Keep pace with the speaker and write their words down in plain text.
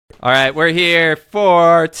All right, we're here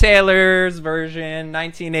for Taylor's version,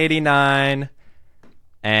 1989,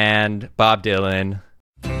 and Bob Dylan.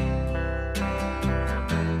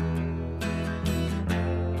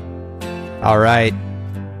 All right,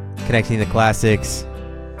 connecting the classics,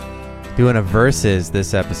 doing a versus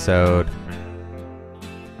this episode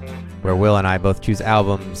where Will and I both choose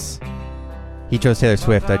albums. He chose Taylor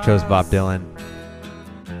Swift, I chose Bob Dylan,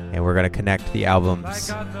 and we're going to connect the albums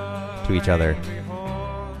to each other.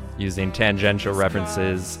 Using tangential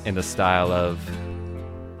references in the style of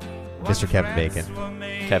Mr. Kevin Bacon.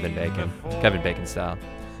 Kevin Bacon style.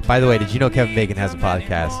 By the way, did you know Kevin Bacon has a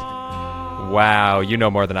podcast? Wow, you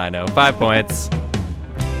know more than I know. 5 points.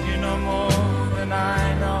 You know more than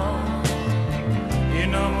I know. You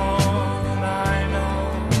know more than I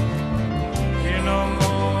know. You know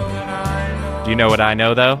more than I know. Do you know what I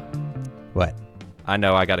know, though? What? I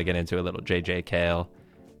know I got to get into a little JJ Cale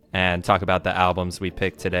and talk about the albums we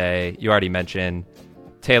picked today. You already mentioned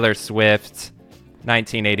Taylor Swift,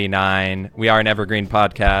 1989. We are an evergreen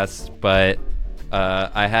podcast, but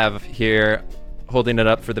I have here, holding it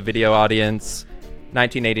up for the video audience,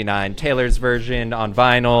 1989 Taylor's version on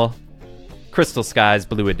vinyl. Crystal Skies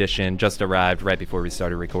Blue Edition just arrived right before we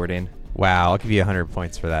started recording. Wow, I'll give you 100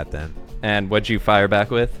 points for that then. And what'd you fire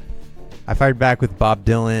back with? I fired back with Bob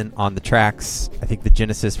Dylan on the tracks. I think the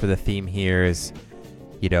genesis for the theme here is,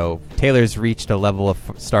 you know, Taylor's reached a level of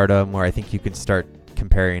stardom where I think you can start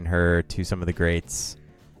comparing her to some of the greats.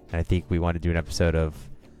 And I think we want to do an episode of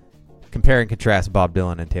compare and contrast Bob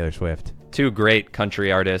Dylan and Taylor Swift. Two great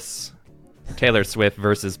country artists, Taylor Swift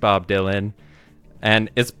versus Bob Dylan.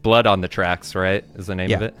 And it's Blood on the Tracks, right? Is the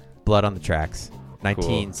name of it? Blood on the Tracks.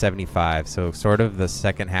 1975. So sort of the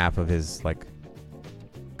second half of his like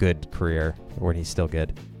good career when he's still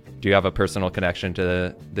good. Do you have a personal connection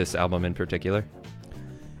to this album in particular?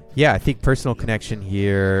 Yeah, I think personal connection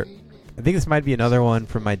here. I think this might be another one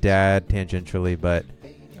from my dad tangentially, but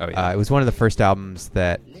it was one of the first albums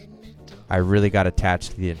that I really got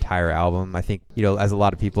attached to the entire album. I think, you know, as a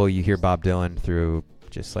lot of people, you hear Bob Dylan through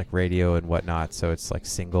just like radio and whatnot, so it's like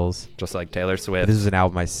singles. Just like Taylor Swift. But this is an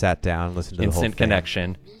album I sat down and listened to the whole thing. Instant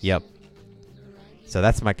connection. Yep. So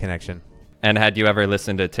that's my connection. And had you ever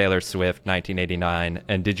listened to Taylor Swift 1989,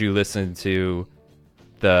 and did you listen to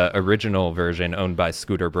the original version owned by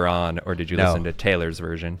Scooter Braun, or did you listen to Taylor's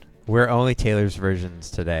version? We're only Taylor's versions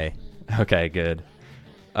today. Okay, good.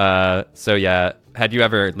 So yeah, had you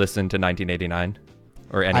ever listened to 1989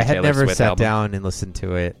 or any Taylor Swift album? I had never sat down and listened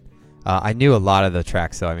to it. I knew a lot of the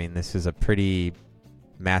tracks, though. I mean, this is a pretty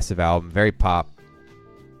massive album, very pop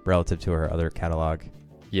relative to her other catalog.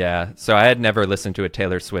 Yeah, so I had never listened to a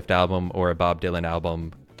Taylor Swift album or a Bob Dylan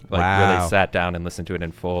album, really sat down and listened to it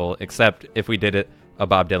in full, except if we did a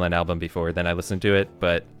Bob Dylan album before, then I listened to it,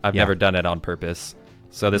 but I've never done it on purpose.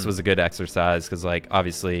 So this was a good exercise because, like,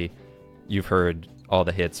 obviously you've heard all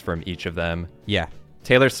the hits from each of them. Yeah.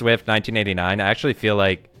 Taylor Swift, 1989, I actually feel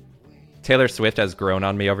like Taylor Swift has grown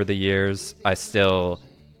on me over the years. I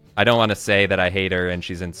don't want to say that I hate her and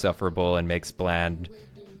she's insufferable and makes bland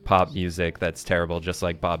pop music that's terrible, just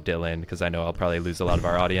like Bob Dylan, because I know I'll probably lose a lot of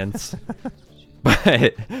our audience.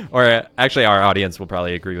 Or actually our audience will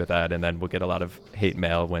probably agree with that, and then we'll get a lot of hate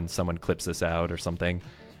mail when someone clips this out or something.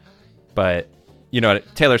 But, you know,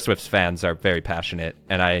 Taylor Swift's fans are very passionate,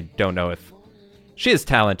 and I don't know if she is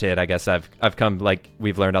talented. I guess I've come, like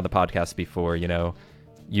we've learned on the podcast before, you know,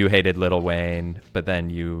 you hated Lil Wayne, but then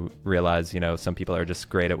you realize, you know, some people are just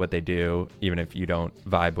great at what they do, even if you don't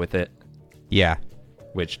vibe with it. Yeah.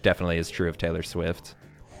 Which definitely is true of Taylor Swift.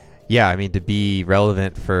 Yeah, I mean, to be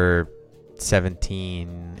relevant for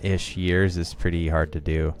 17-ish years is pretty hard to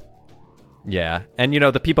do. Yeah, and, you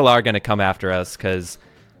know, the people are going to come after us because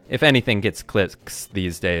if anything gets clicks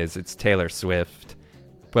these days, it's Taylor Swift.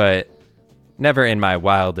 But never in my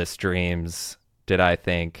wildest dreams did I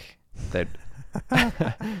think that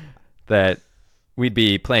that we'd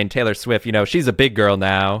be playing Taylor Swift. You know, she's a big girl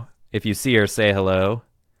now. If you see her, say hello.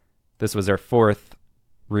 This was her fourth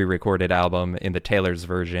re-recorded album in the Taylor's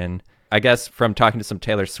version. I guess from talking to some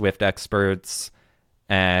Taylor Swift experts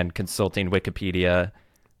and consulting Wikipedia,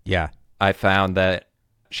 I found that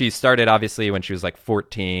she started obviously when she was like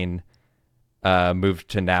 14, moved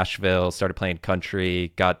to Nashville, started playing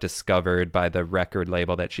country, got discovered by the record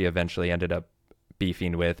label that she eventually ended up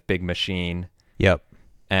beefing with, Big Machine. Yep.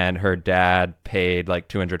 And her dad paid like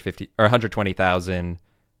 $120,000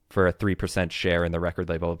 for a 3% share in the record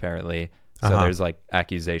label, apparently. So there's like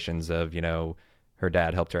accusations of, you know, her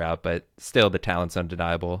dad helped her out, but still the talent's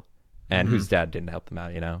undeniable. And whose dad didn't help them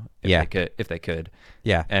out, you know, if they could.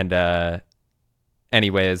 Yeah. And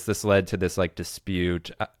anyways, this led to this like dispute.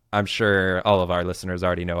 I'm sure all of our listeners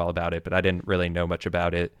already know all about it, but I didn't really know much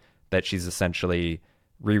about it, that she's essentially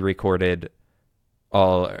re-recorded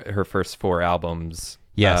all her first 4 albums.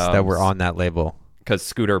 Yes, that were on that label. Because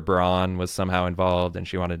Scooter Braun was somehow involved and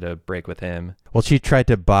she wanted to break with him. Well, she tried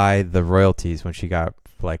to buy the royalties when she got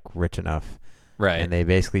like rich enough. Right. And they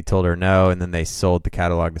basically told her no, and then they sold the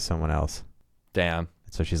catalog to someone else. Damn.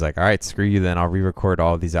 So she's like, all right, screw you then. I'll re-record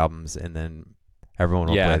all of these albums, and then everyone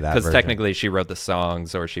will play that version. Because technically she wrote the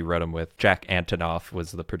songs, or she wrote them with Jack Antonoff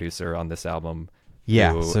was the producer on this album.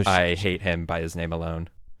 Yeah. So I hate him by his name alone.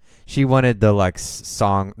 She wanted the like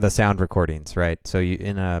the sound recordings, right? So you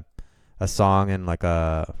in a song and like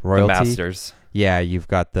a royalty. The masters. Yeah, you've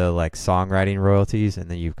got the like songwriting royalties, and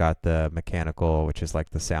then you've got the mechanical, which is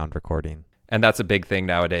like the sound recording. And that's a big thing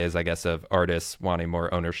nowadays, I guess, of artists wanting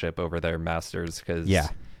more ownership over their masters, because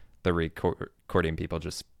the recording people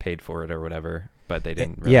just paid for it or whatever, but they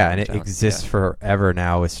didn't really and it exists forever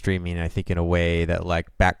now with streaming, I think, in a way that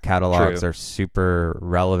like back catalogs are super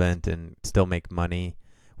relevant and still make money.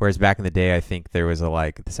 Whereas back in the day, I think there was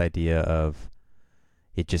this idea of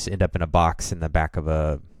it just end up in a box in the back of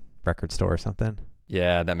a record store or something.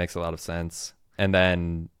 Yeah, that makes a lot of sense. And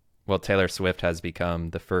then, well, Taylor Swift has become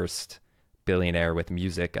the first billionaire with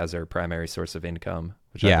music as her primary source of income,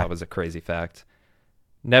 which I thought was a crazy fact.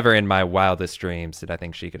 Never in my wildest dreams did I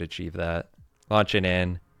think she could achieve that. Launching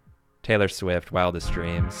in Taylor Swift, Wildest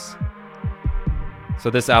Dreams. So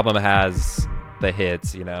this album has the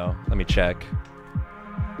hits, let me check.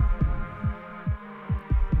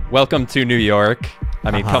 Welcome to New York.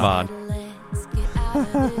 I mean, come on.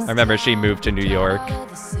 I remember she moved to New York.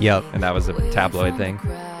 Yep. And that was a tabloid thing.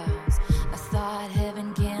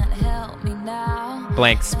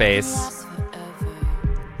 Blank Space.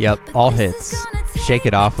 Yep, all hits. Shake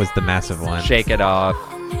It Off was the massive one. Shake It Off.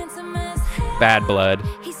 Bad Blood.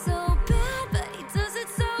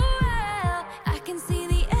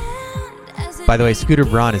 By the way, Scooter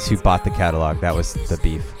Braun is who bought the catalog. That was the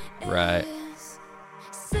beef. Right.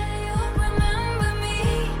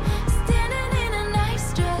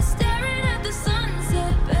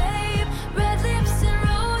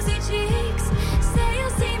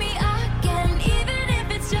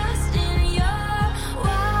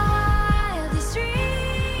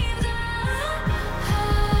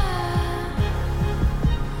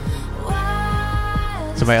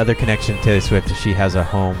 So my other connection to Taylor Swift is she has a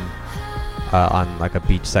home on like a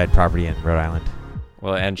beachside property in Rhode Island.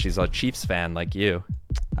 Well, and she's a Chiefs fan like you.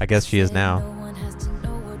 I guess she is now.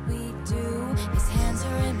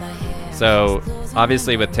 So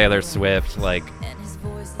obviously with Taylor Swift, like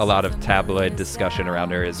a lot of tabloid discussion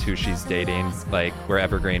around her is who she's dating. Like we're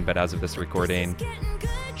evergreen, but as of this recording,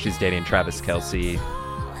 she's dating Travis Kelce.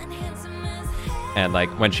 And like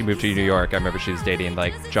when she moved to New York, I remember she was dating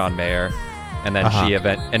like John Mayer. And then she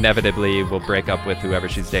inevitably will break up with whoever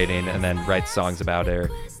she's dating and then write songs about her,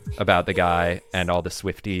 about the guy, and all the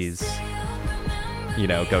Swifties,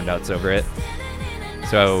 go nuts over it.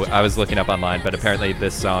 So I was looking up online, but apparently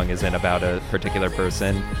this song isn't about a particular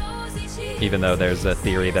person, even though there's a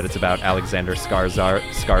theory that it's about Alexander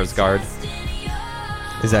Skarsgård.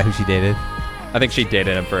 Is that who she dated? I think she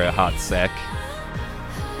dated him for a hot sec.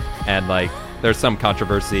 And like, there's some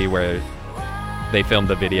controversy where they filmed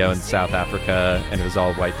the video in South Africa, and it was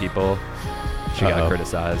all white people. She got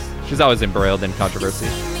criticized. She's always embroiled in controversy.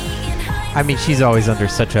 I mean, she's always under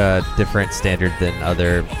such a different standard than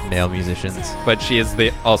other male musicians. But she is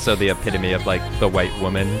also the epitome of, like, the white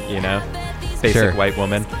woman, Basic white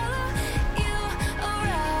woman.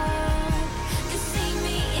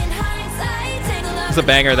 It's a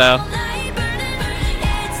banger, though.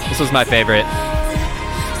 This was my favorite.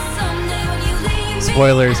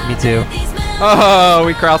 Spoilers, me too. Oh,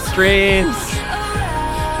 we crossed streams.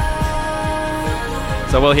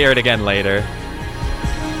 So we'll hear it again later.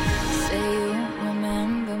 Say you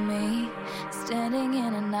remember me standing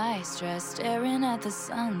in a nice dress, staring at the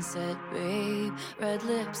sunset, babe. Red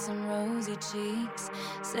lips and rosy cheeks.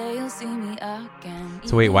 Say you'll see me again.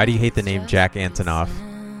 So wait, why do you hate the name Jack Antonoff?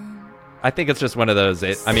 I think it's just one of those.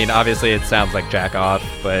 Obviously it sounds like jack off,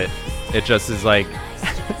 but it just is like.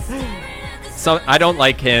 So I don't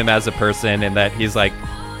like him as a person in that he's like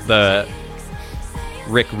the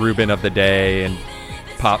Rick Rubin of the day and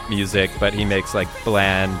pop music, but he makes like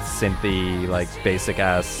bland, synthy, like basic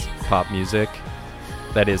ass pop music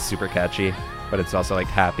that is super catchy, but it's also like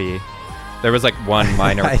happy. There was like one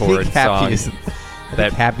minor chord song. I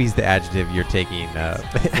think happy's the adjective you're taking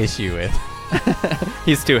issue with.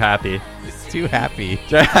 He's too happy. He's too happy.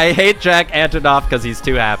 I hate Jack Antonoff because he's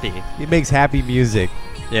too happy. He makes happy music.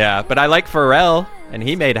 Yeah, but I like Pharrell, and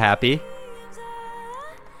he made Happy.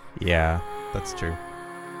 Yeah, that's true.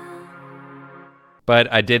 But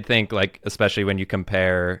I did think, like, especially when you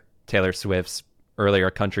compare Taylor Swift's earlier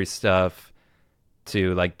country stuff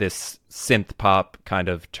to like this synth pop kind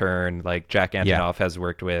of turn, like Jack Antonoff has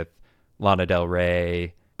worked with Lana Del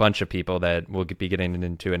Rey, bunch of people that we'll be getting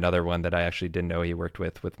into another one that I actually didn't know he worked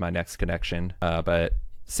with My Next Connection. But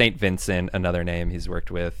St. Vincent, another name he's worked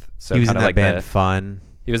with. So he was in that like band Fun.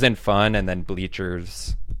 He was in Fun and then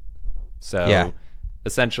Bleachers. So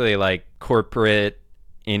essentially like corporate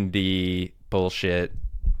indie bullshit,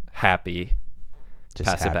 happy. Just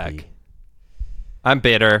pass happy. It back. I'm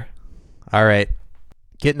bitter. All right.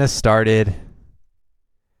 Getting us started.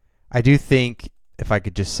 I do think if I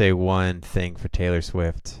could just say one thing for Taylor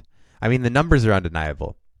Swift, I mean, the numbers are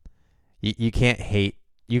undeniable. You can't hate.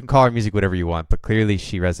 You can call her music whatever you want, but clearly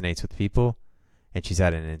she resonates with people, and she's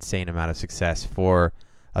had an insane amount of success for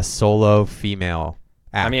a solo female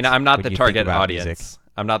act. I mean, I'm not when the you target think about audience. music.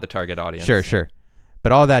 I'm not the target audience. Sure.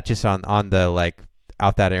 But all that just on the like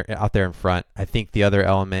out there in front. I think the other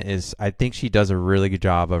element is I think she does a really good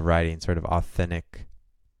job of writing sort of authentic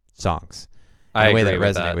songs in a way that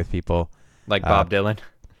resonate with people, like Bob Dylan.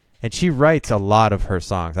 And she writes a lot of her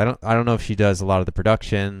songs. I don't know if she does a lot of the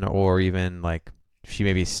production or even like she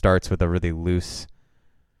maybe starts with a really loose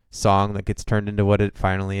song that gets turned into what it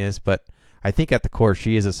finally is. But I think at the core,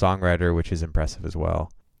 she is a songwriter, which is impressive as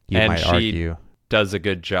well. You might argue. Does a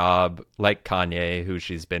good job, like Kanye, who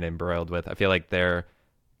she's been embroiled with. I feel like they're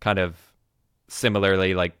kind of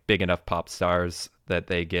similarly like big enough pop stars that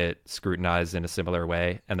they get scrutinized in a similar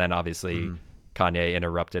way. And then obviously Kanye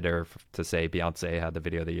interrupted her to say Beyonce had the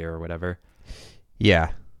video of the year or whatever.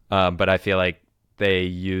 Yeah. But I feel like they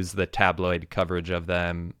use the tabloid coverage of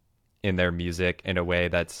them in their music in a way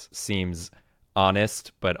that seems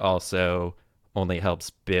honest, but also only helps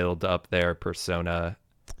build up their persona.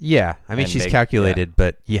 Yeah, I mean, she's calculated,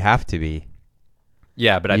 but you have to be.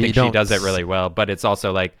 Yeah, but I think she does it really well. But it's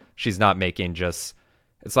also like she's not making just...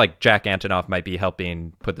 It's like Jack Antonoff might be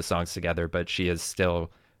helping put the songs together, but she is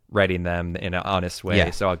still writing them in an honest way.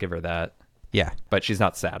 So I'll give her that. Yeah. But she's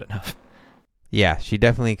not sad enough. Yeah, she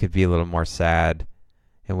definitely could be a little more sad.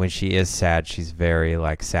 And when she is sad, she's very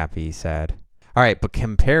like sappy sad. All right, but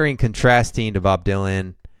contrasting to Bob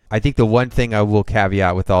Dylan... I think the one thing I will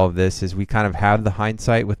caveat with all of this is we kind of have the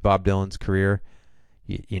hindsight with Bob Dylan's career.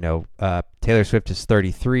 Taylor Swift is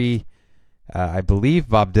 33. I believe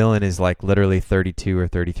Bob Dylan is like literally 32 or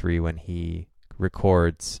 33 when he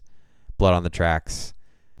records Blood on the Tracks.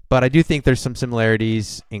 But I do think there's some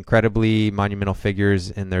similarities, incredibly monumental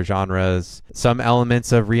figures in their genres, some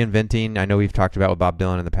elements of reinventing. I know we've talked about with Bob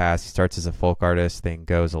Dylan in the past. He starts as a folk artist, then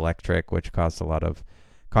goes electric, which caused a lot of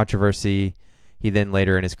controversy. He then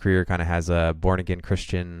later in his career kind of has a born-again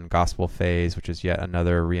Christian gospel phase, which is yet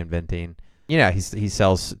another reinventing. Yeah, he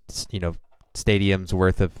sells, stadiums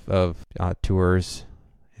worth of tours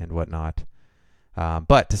and whatnot.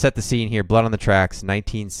 But to set the scene here, Blood on the Tracks,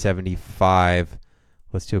 1975.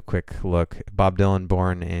 Let's do a quick look. Bob Dylan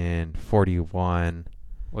born in 41.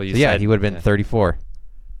 Well, he would have been 34.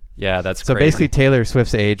 Yeah, that's so crazy. Basically Taylor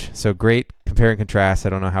Swift's age. So great compare and contrast. I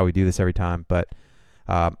don't know how we do this every time, but...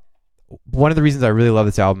 one of the reasons I really love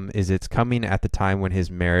this album is it's coming at the time when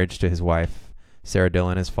his marriage to his wife, Sarah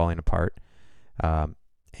Dillon, is falling apart.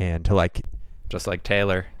 And to like... Just like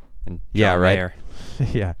Taylor and John Mayer.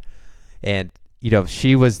 Yeah. And,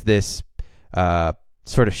 she was this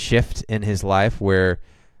sort of shift in his life where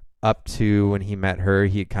up to when he met her,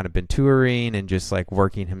 he had kind of been touring and just like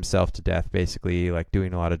working himself to death, basically, like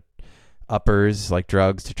doing a lot of uppers, like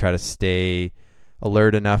drugs to try to stay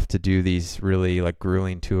alert enough to do these really like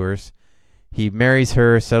grueling tours. He marries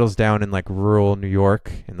her, settles down in like rural New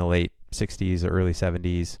York in the late 60s or early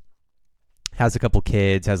 70s, has a couple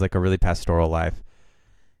kids, has like a really pastoral life,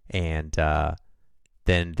 and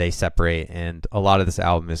then they separate. And a lot of this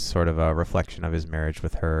album is sort of a reflection of his marriage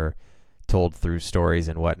with her, told through stories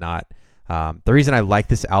and whatnot. The reason I like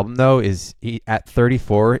this album, though, is at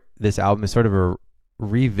 34, this album is sort of a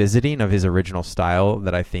revisiting of his original style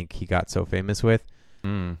that I think he got so famous with.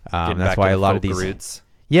 That's why a lot of these roots.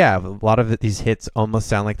 Yeah, a lot of these hits almost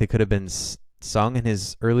sound like they could have been sung in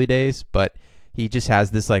his early days, but he just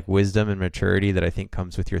has this like wisdom and maturity that I think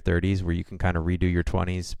comes with your 30s, where you can kind of redo your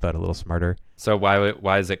 20s but a little smarter. So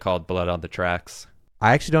why is it called Blood on the Tracks?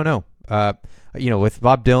 I actually don't know. With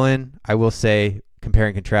Bob Dylan, I will say,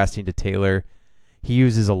 comparing contrasting to Taylor, he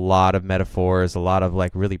uses a lot of metaphors, a lot of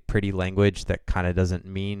like really pretty language that kind of doesn't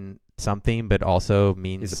mean something but also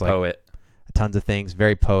means... He's a poet. Tons of things,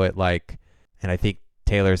 very poet-like. And I think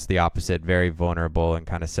Taylor's the opposite, very vulnerable and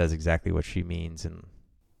kind of says exactly what she means. And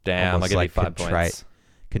I'll give you 5 points.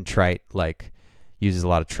 Contrite, like uses a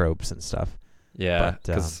lot of tropes and stuff. Yeah,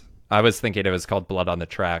 because I was thinking it was called Blood on the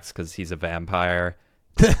Tracks because he's a vampire.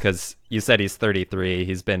 Because you said he's 33.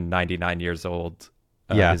 He's been 99 years old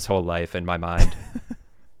his whole life in my mind.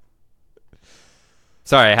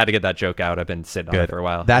 Sorry, I had to get that joke out. I've been sitting on it for a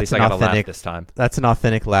while. That's At least I got a laugh this time. That's an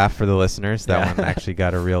authentic laugh for the listeners. That one actually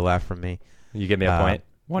got a real laugh from me. You give me a point?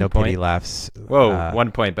 No point. Pity laughs. Whoa,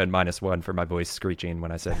 1 point, but -1 for my voice screeching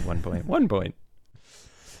when I said 1 point. 1 point.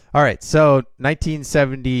 All right, so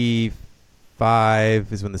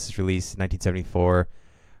 1975 is when this is released, 1974.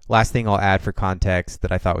 Last thing I'll add for context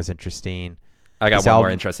that I thought was interesting. I got one more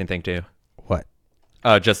interesting thing, too. What?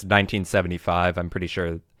 Just 1975. I'm pretty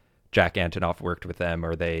sure Jack Antonoff worked with them,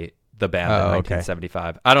 or the band in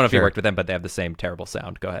 1975. Okay. I don't know if he worked with them, but they have the same terrible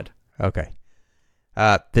sound. Go ahead. Okay.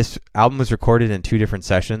 This album was recorded in 2 different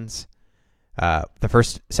sessions. The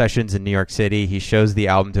first session's in New York City. He shows the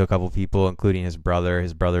album to a couple people, including his brother.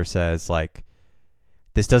 His brother says, like,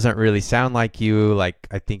 this doesn't really sound like you. Like,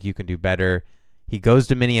 I think you can do better. He goes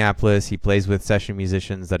to Minneapolis. He plays with session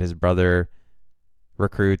musicians that his brother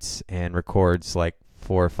recruits and records like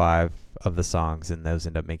 4 or 5 of the songs, and those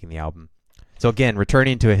end up making the album. So again,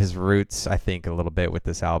 returning to his roots, I think, a little bit with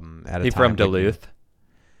this album. He's from Duluth.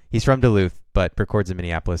 He's from Duluth, but records in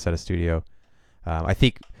Minneapolis at a studio. I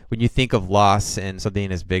think when you think of loss and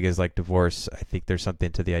something as big as like divorce, I think there's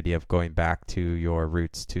something to the idea of going back to your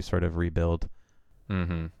roots to sort of rebuild.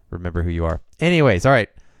 Mm-hmm. Remember who you are. Anyways, all right.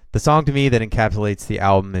 The song to me that encapsulates the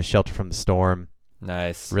album is Shelter from the Storm.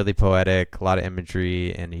 Nice. Really poetic, a lot of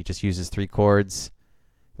imagery, and he just uses 3 chords.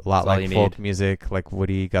 A lot like folk music, like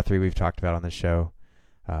Woody Guthrie we've talked about on this show.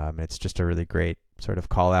 It's just a really great sort of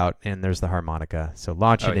call out, and there's the harmonica. So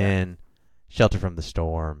launch it in, Shelter from the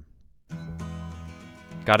Storm.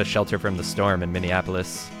 Got a shelter from the storm in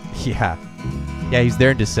Minneapolis. Yeah, he's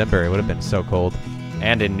there in December. It would have been so cold.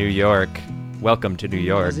 And in New York. Welcome to New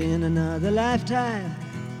York. Was in another lifetime,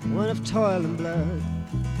 one of toil and blood.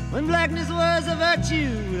 When blackness was a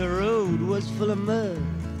virtue, the road was full of mud.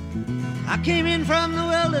 I came in from the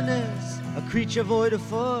wilderness, a creature void of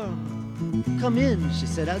form. Come in, she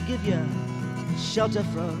said, I'll give you shelter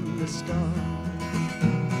from the storm.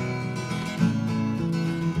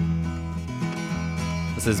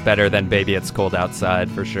 This is better than Baby It's Cold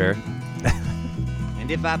Outside, for sure.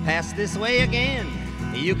 And if I pass this way again,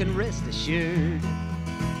 you can rest assured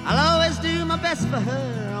I'll always do my best for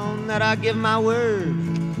her, on that I give my word.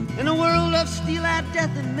 In a world of steel-eyed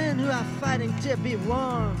death and men who are fighting to be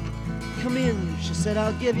warm. Come in, she said,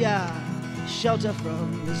 I'll give ya shelter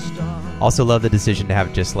from the storm. Also love the decision to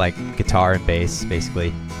have just like guitar and bass,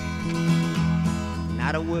 basically.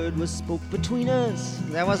 Not a word was spoke between us.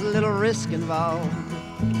 There was a little risk involved.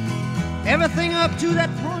 Everything up to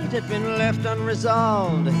that point had been left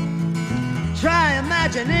unresolved. Try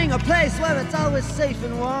imagining a place where it's always safe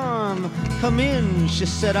and warm. Come in, she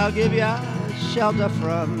said, I'll give you shelter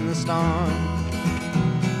from the storm.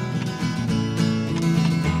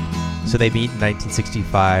 So they meet in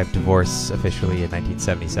 1965, divorce officially in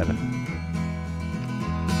 1977.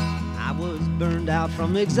 I was burned out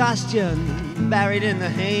from exhaustion, buried in the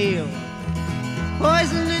hail,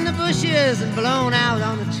 poisoned in the bushes and blown out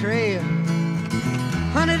on the trail.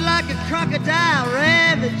 Hunted like a crocodile,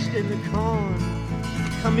 ravaged in the corn.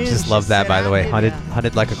 Come in, just love that, by the way.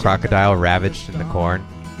 Hunted like a crocodile, ravaged in the corn.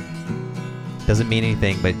 Doesn't mean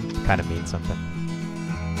anything, but kind of means something.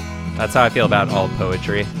 That's how I feel about all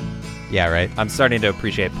poetry. Yeah, right. I'm starting to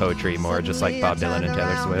appreciate poetry more, just like Bob Dylan and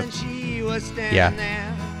Taylor Swift. Yeah.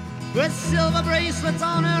 With silver bracelets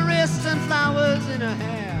on her wrists and flowers in her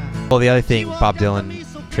hair. Well, the other thing, Bob Dylan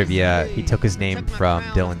trivia, he took his name from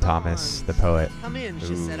Dylan Thomas, the poet. Come in,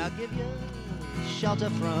 she said, I'll give you shelter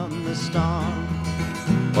from the storm.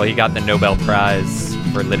 Well, he got the Nobel Prize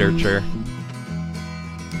for literature.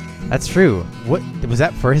 That's true. What was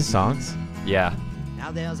that for his songs? Yeah.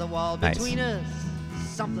 Now there's a wall between us.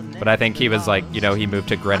 But I think he was like, you know, he moved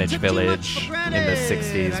to Greenwich Village in the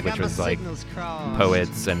 60s, which was like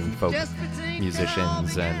poets and folk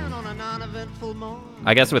musicians. And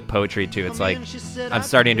I guess with poetry too, it's like I'm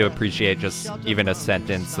starting to appreciate just even a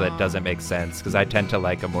sentence that doesn't make sense, because I tend to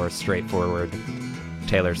like a more straightforward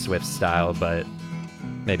Taylor Swift style, but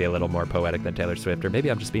maybe a little more poetic than Taylor Swift, or maybe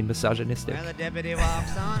I'm just being misogynistic. Well, the deputy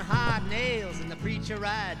walks on hard nails and the preacher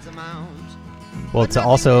rides a mount. Well, to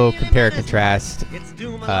also compare and contrast,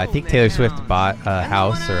 I think Taylor Swift bought a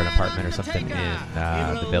house or an apartment or something in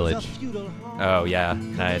the Village. Oh, yeah.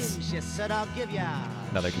 Nice.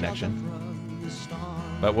 Another connection.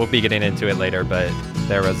 But we'll be getting into it later, but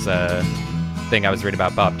there was a thing I was reading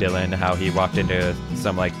about Bob Dylan, how he walked into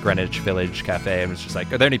some, like, Greenwich Village cafe and was just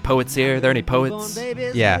like, are there any poets here? Are there any poets?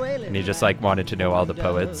 Yeah. And he just, like, wanted to know all the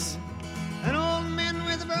poets. An old man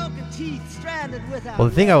with a broken Well,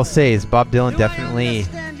 the thing I will say is Bob Dylan definitely,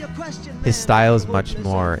 his style is much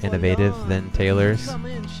more innovative than Taylor's.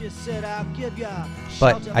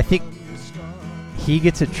 But I think he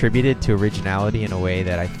gets attributed to originality in a way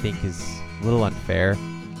that I think is a little unfair.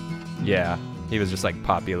 Yeah, he was just like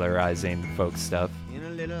popularizing folk stuff.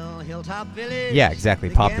 Yeah, exactly.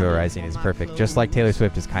 Popularizing is perfect, just like Taylor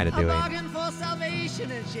Swift is kind of doing.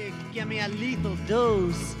 Give me a lethal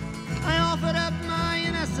dose. I offered up my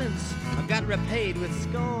innocence. I got repaid with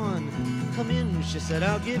scorn. Come in, she said,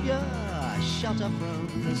 I'll give you a shelter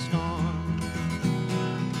from the storm.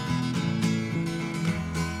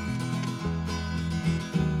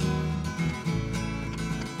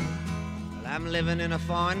 I'm living in a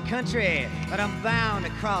foreign country, but I'm bound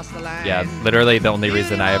to cross the line. Yeah, literally the only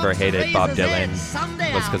reason I ever hated Bob Dylan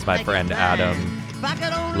was because my friend Adam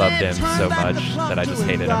loved him so much that I just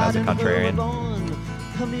hated him as a contrarian.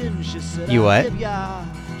 You what?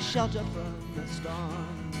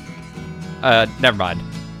 Never mind.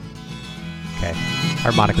 Okay.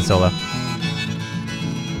 Harmonica solo.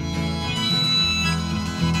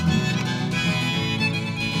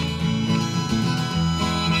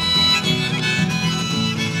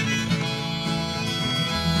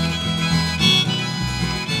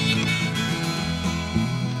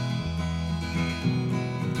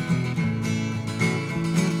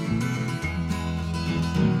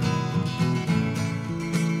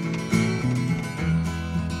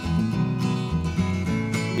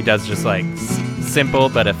 He does just like simple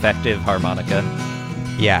but effective harmonica.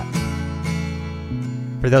 Yeah.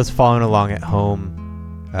 For those following along at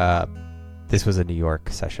home, this was a New York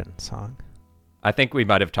session song. I think we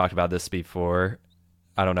might have talked about this before.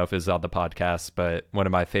 I don't know if it was on the podcast, but one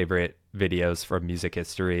of my favorite videos from music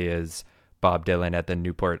history is Bob Dylan at the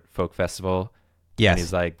Newport Folk Festival. Yes. And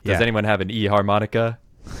he's like, does anyone have an E-harmonica?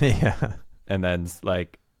 Yeah. And then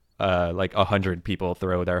like 100 people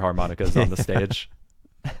throw their harmonicas on the stage.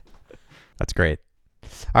 That's great.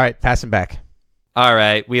 All right, passing back. All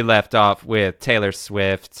right, we left off with Taylor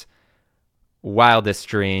Swift, Wildest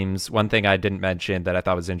Dreams. One thing I didn't mention that I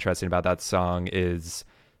thought was interesting about that song is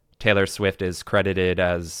Taylor Swift is credited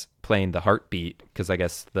as playing the heartbeat, because I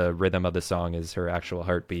guess the rhythm of the song is her actual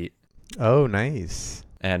heartbeat. Oh, nice.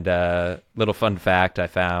 And little fun fact I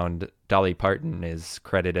found, Dolly Parton is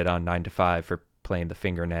credited on 9 to 5 for playing the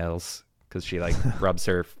fingernails, because she like rubs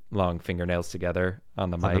her long fingernails together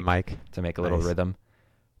on the mic to make a little rhythm.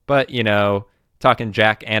 But, you know, talking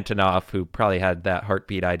Jack Antonoff, who probably had that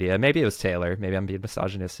heartbeat idea. Maybe it was Taylor. Maybe I'm being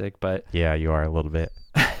misogynistic, but... Yeah, you are a little bit.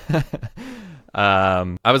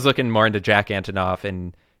 I was looking more into Jack Antonoff,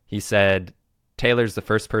 and he said, Taylor's the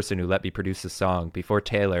first person who let me produce a song. Before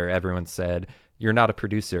Taylor, everyone said, you're not a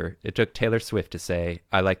producer. It took Taylor Swift to say,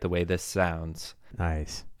 I like the way this sounds.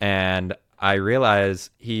 Nice. And I realized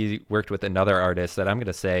he worked with another artist that I'm going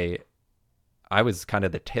to say I was kind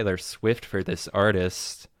of the Taylor Swift for this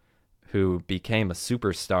artist who became a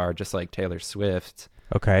superstar just like Taylor Swift.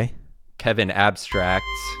 Okay. Kevin Abstract.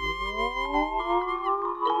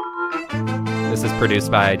 This is produced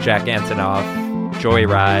by Jack Antonoff.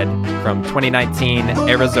 Joyride from 2019,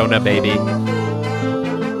 Arizona Baby.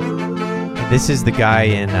 This is the guy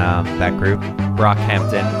in that group,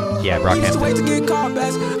 Brockhampton. Yeah, Brockhampton. Wait to get called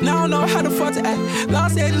back. Now I don't know how the fuck to act.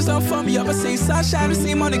 Los Angeles don't fuck me up. I see sunshine and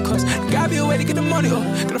see money cost. Gotta be a way to get the money up.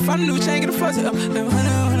 Gotta find a new chain, get the fuzz up. Back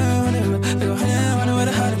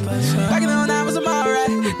in the 09 was a mile right.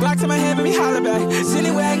 Glock to my head, made me holler back. See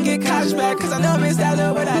anywhere I can get cash back. Cause I know I miss that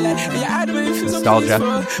love, but I like. And your eye to make me feel so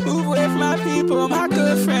peaceful. Move away from my people, my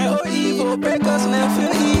good friend or evil. Break us and then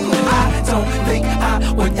feel equal. I don't think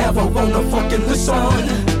I would ever wanna fucking listen.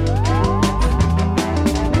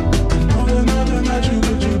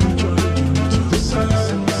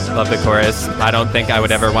 Love the chorus. I don't think I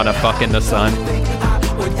would ever want to fuck in the sun.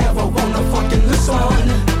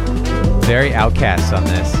 Very Outkast on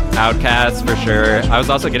this. Outkast for sure. I was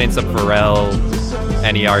also getting some Pharrell,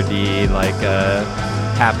 NERD, like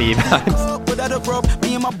happy vibes.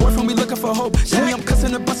 Me and my boyfriend, we looking for hope. I'm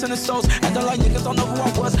cussing and busting the souls. Acting like niggas don't know who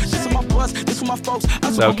I was. This is my bus, this is my folks.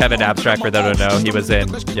 So Kevin Abstract, for those who don't know, he was in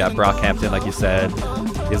Brockhampton, like you said.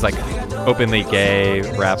 He's like openly gay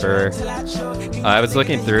rapper. I was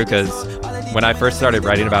looking through because when I first started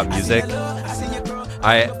writing about music,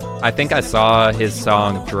 I think I saw his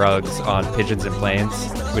song Drugs on Pigeons and Planes,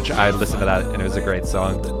 which I listened to that and it was a great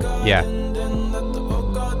song. Yeah.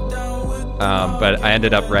 But I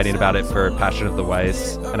ended up writing about it for Passion of the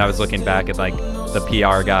Weiss, and I was looking back at like the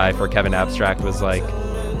PR guy for Kevin Abstract was like,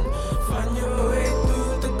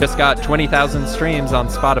 just got 20,000 streams on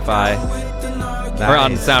Spotify. Nice. Or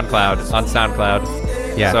on SoundCloud.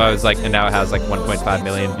 Yeah. So I was like, and now it has like 1.5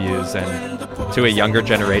 million views, and to a younger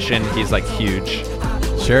generation, he's like huge.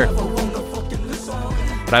 Sure.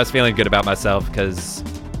 But I was feeling good about myself because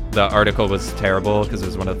the article was terrible because it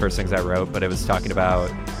was one of the first things I wrote, but it was talking about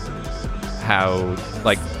how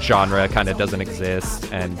like genre kind of doesn't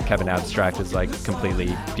exist and Kevin Abstract is like completely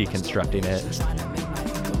deconstructing it.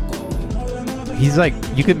 He's like,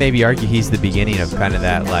 you could maybe argue he's the beginning of kind of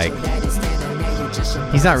that, like,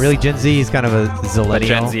 he's not really Gen Z, he's kind of a zillennial. But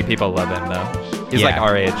Gen Z people love him though. He's like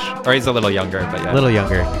our age, or he's a little younger, but yeah. A little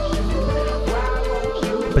younger.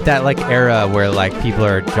 But that like era where like people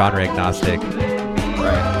are genre agnostic.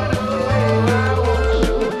 Right.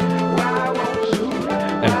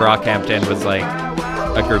 And Brockhampton was like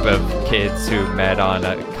a group of kids who met on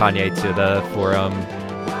a Kanye to the forum,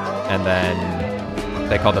 and then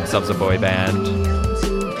they called themselves a boy band.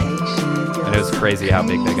 And it was crazy how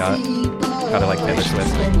big they got. Kind of like Taylor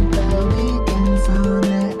Swift.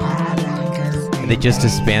 And they just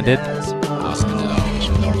disbanded?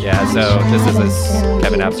 Yeah, so this is his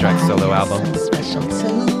Kevin Abstract solo album.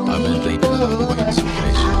 I've been thinking of ways to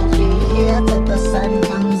the sun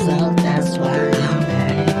comes up, that's why I'm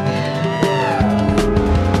back.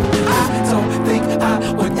 I don't think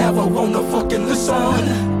I would ever wanna fucking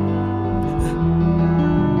listen.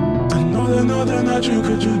 Another night you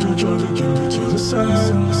could do to the sun.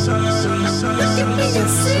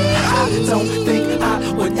 I don't think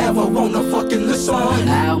I would ever wanna fucking listen.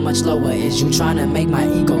 How much lower is you trying to make my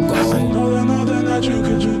ego go? Another night you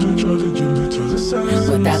could do to the sun.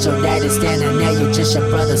 Without your daddy standing there, you're just your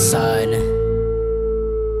brother's son.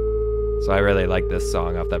 So I really like this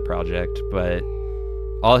song off that project, but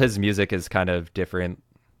all his music is kind of different.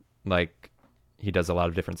 Like, he does a lot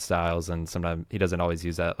of different styles, and sometimes he doesn't always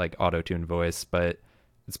use that like auto-tune voice, but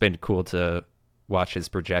it's been cool to watch his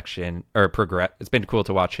projection or it's been cool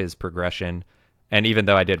to watch his progression. And even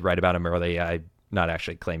though I did write about him early, I'm not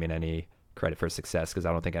actually claiming any credit for success because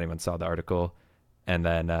I don't think anyone saw the article. And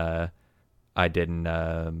then I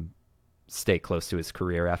didn't stay close to his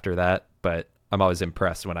career after that, but I'm always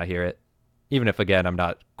impressed when I hear it, even if again I'm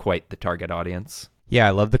not quite the target audience. Yeah,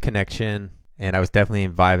 I love the connection, and I was definitely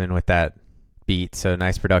vibing with that beat. So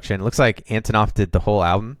nice production. It looks like Antonoff did the whole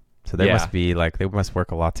album, so they must be like, they must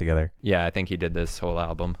work a lot together. Yeah, I think he did this whole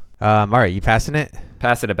album. All right, you passing it?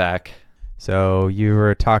 Passing it back. So you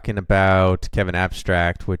were talking about Kevin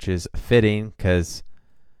Abstract, which is fitting because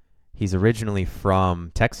he's originally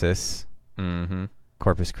from Texas. Mm-hmm.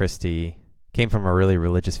 Corpus Christi. Came from a really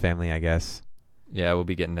religious family, I guess. Yeah, we'll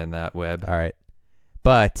be getting in that web. All right.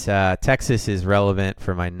 But Texas is relevant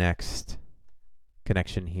for my next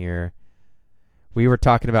connection here. We were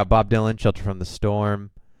talking about Bob Dylan, Shelter from the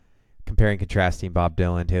Storm, comparing, contrasting Bob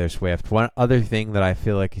Dylan, Taylor Swift. One other thing that I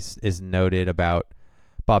feel like is noted about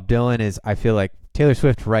Bob Dylan is I feel like Taylor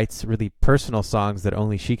Swift writes really personal songs that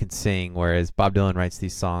only she can sing, whereas Bob Dylan writes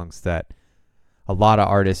these songs that a lot of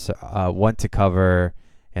artists want to cover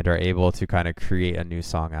and are able to kind of create a new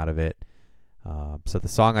song out of it. So the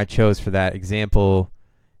song I chose for that example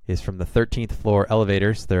is from the 13th Floor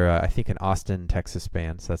Elevators. They're, I think, an Austin, Texas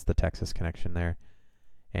band, so that's the Texas connection there.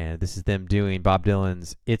 And this is them doing Bob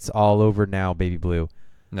Dylan's It's All Over Now, Baby Blue.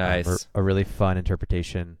 Nice. A really fun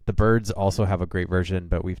interpretation. The Byrds also have a great version,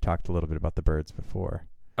 but we've talked a little bit about the Byrds before.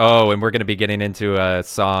 Oh, and we're going to be getting into a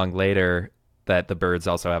song later that the Byrds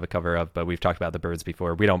also have a cover of, but we've talked about the Byrds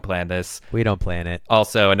before. We don't plan this. We don't plan it.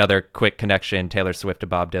 Also, another quick connection, Taylor Swift to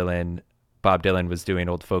Bob Dylan. Bob Dylan was doing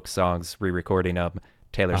old folk songs, re-recording them.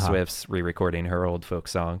 Taylor Swift's re-recording her old folk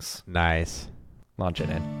songs. Nice. Launch it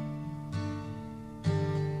in.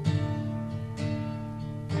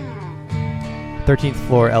 "13th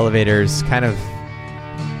Floor Elevators," kind of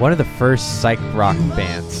one of the first psych rock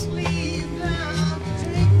bands.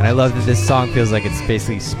 And I love that this song feels like it's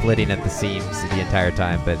basically splitting at the seams the entire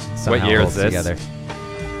time, but somehow what year holds is this? Together.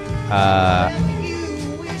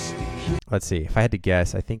 Let's see. If I had to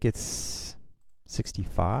guess, I think it's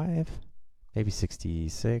 65, maybe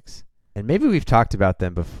 66. And maybe we've talked about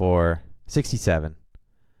them before. 67.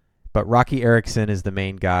 But Rocky Erickson is the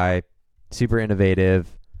main guy. Super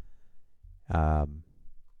innovative. And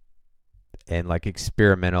like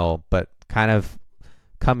experimental, but kind of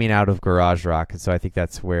coming out of garage rock. And so I think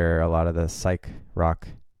that's where a lot of the psych rock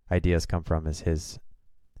ideas come from, is his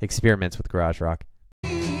experiments with garage rock.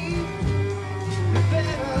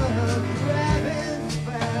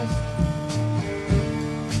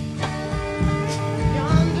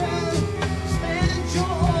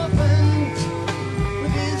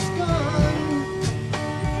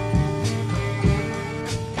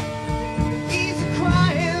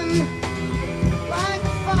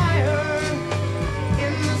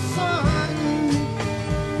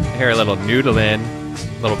 Hear a little noodling,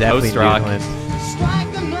 little Definitely post rock. noodling.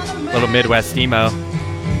 Little Midwest emo.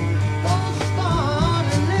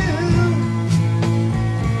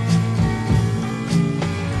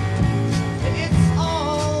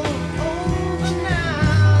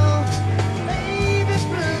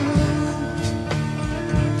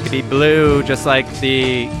 Could be blue, just like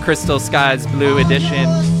the Crystal Skies Blue edition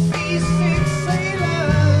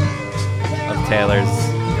of Taylor's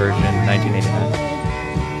version, 1989.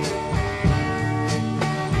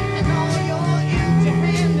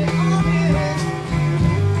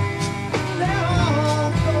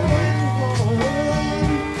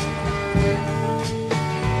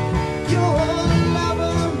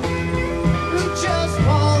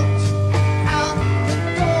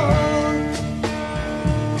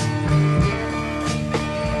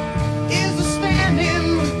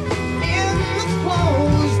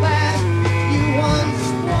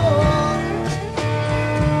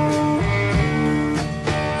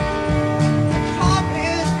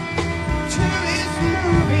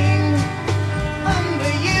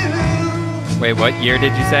 Wait, what year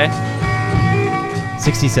did you say?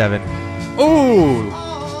 67. Ooh!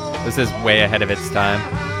 This is way ahead of its time.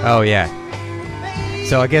 Oh yeah.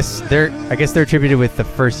 So I guess they're attributed with the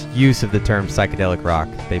first use of the term psychedelic rock.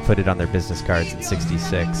 They put it on their business cards in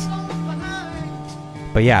 66.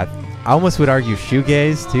 But yeah, I almost would argue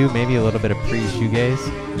shoegaze too, maybe a little bit of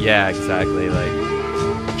pre-shoegaze. Yeah, exactly. Like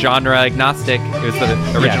genre agnostic. It was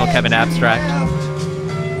the original Kevin Abstract.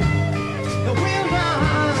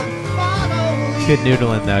 Good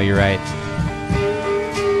noodling though, you're right.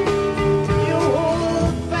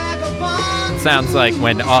 Sounds like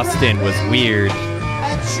when Austin was weird.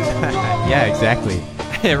 Yeah, exactly.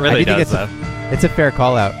 It really does, though. It's a fair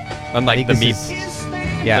call out. Unlike the meat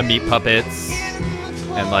puppets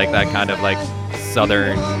and like that kind of like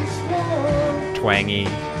southern twangy,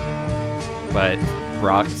 but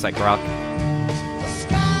rock, psych rock.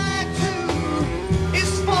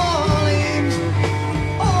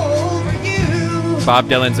 Bob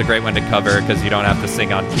Dylan's a great one to cover because you don't have to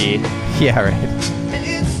sing on key. Yeah, right.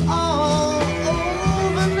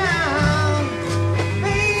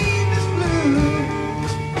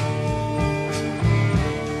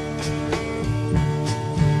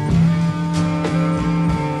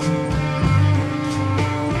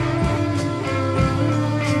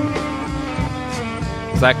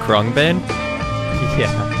 Is that Krungbin?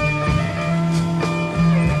 Yeah.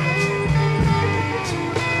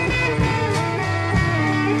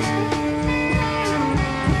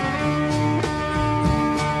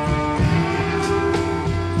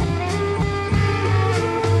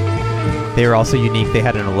 They were also unique. They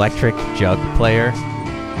had an electric jug player.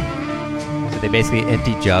 So they basically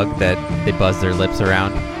empty jug that they buzz their lips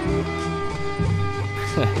around.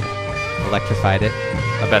 Electrified it.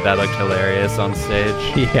 I bet that looked hilarious on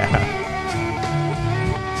stage. Yeah.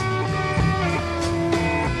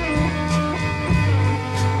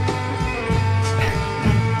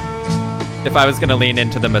 If I was going to lean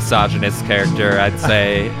into the misogynist character, I'd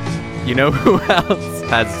say, you know who else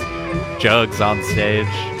has jugs on stage?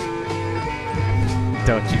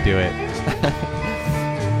 Don't you do it.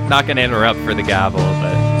 Not going to interrupt for the gavel,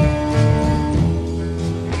 but...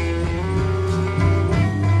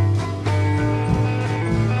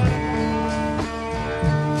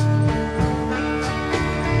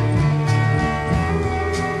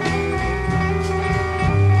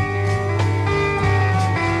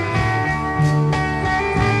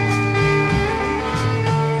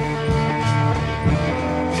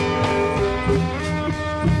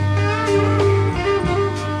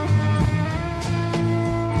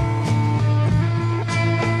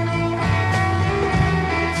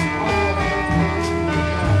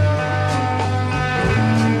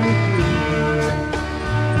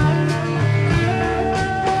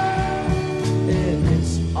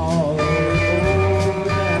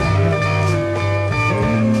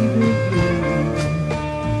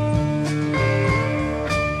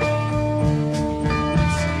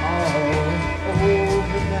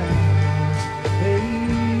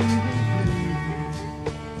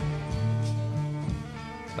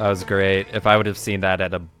 That was great. If I would have seen that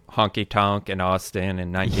at a honky tonk in Austin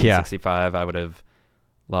in 1965, I would have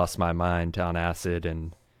lost my mind on acid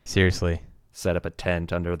and seriously set up a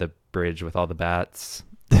tent under the bridge with all the bats.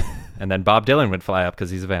 And then Bob Dylan would fly up because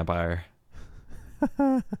he's a vampire.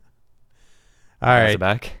 All Pass right. it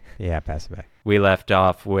back. Yeah, pass it back. We left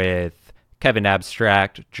off with Kevin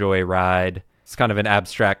Abstract, Joyride. It's kind of an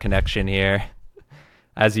abstract connection here.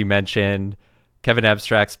 As you mentioned, Kevin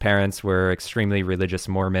Abstract's parents were extremely religious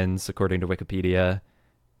Mormons, according to Wikipedia.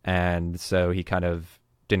 And so he kind of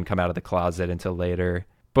didn't come out of the closet until later.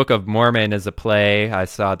 Book of Mormon is a play I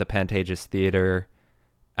saw at the Pantages Theater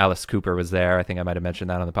Alice Cooper was there. I think I might have mentioned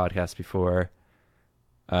that on the podcast before.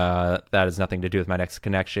 That has nothing to do with my next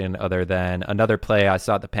connection other than another play I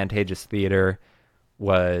saw at the Pantages Theater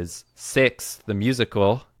was Six, the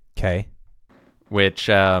musical. Okay. Which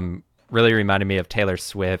really reminded me of Taylor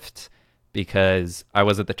Swift because I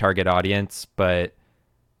wasn't the target audience, but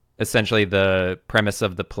essentially the premise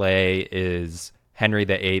of the play is Henry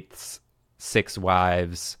VIII's 6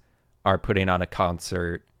 wives are putting on a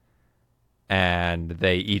concert and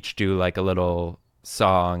they each do like a little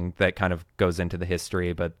song that kind of goes into the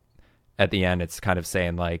history, but at the end it's kind of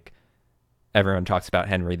saying like everyone talks about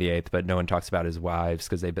Henry VIII, but no one talks about his wives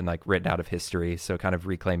because they've been like written out of history, so kind of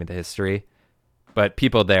reclaiming the history. But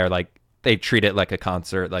people there, like, they treat it like a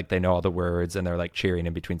concert, like they know all the words and they're like cheering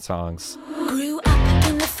in between songs. Grew up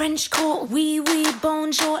in the French court,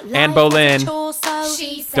 bonjour. Anne Boleyn,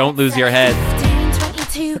 don't lose your head.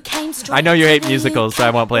 I know you hate musicals, so I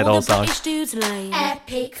won't play the whole song.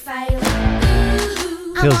 Epic fail.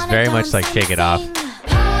 Feels very much like Shake It Off.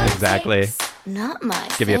 Exactly. Not my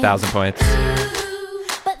Give you 1,000 points.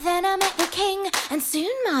 But then I met the king, and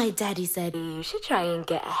soon my daddy said, you should try and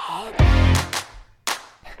get ahead.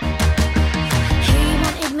 He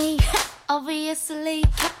wanted me, obviously.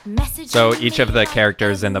 So each of the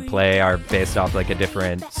characters in the play are based off like a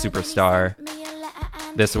different superstar.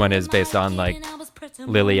 This one is based on like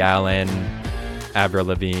Lily Allen, Avril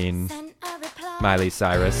Lavigne, Miley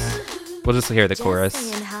Cyrus. We'll just hear the chorus.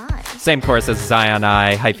 Same chorus as Zion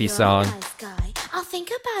I, hyphy song. I'll think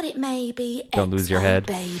about it maybe. Don't lose your head.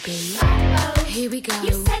 Baby. Here we go.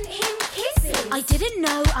 You sent him kisses. I didn't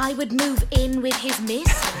know I would move in with his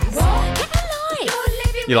missus. What? Get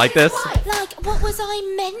alive. You like this? Like, what was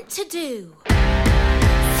I meant to do?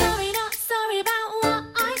 Sorry, not sorry about what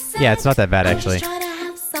I said. Yeah, it's not that bad actually. Just trying to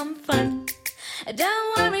have some fun.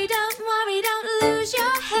 Don't worry, don't lose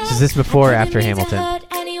your head. So is this before or after Hamilton?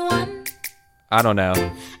 I don't know.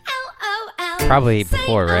 Probably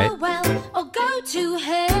before, right? Or go to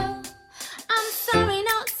hell. I'm sorry,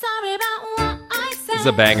 not sorry about what I said. This is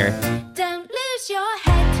a banger. Don't lose your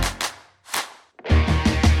head.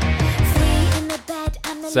 Free in the bed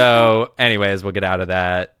and the So, anyways, we'll get out of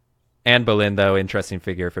that. Anne Boleyn, though, interesting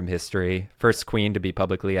figure from history. First queen to be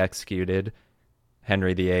publicly executed.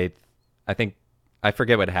 Henry VIII. I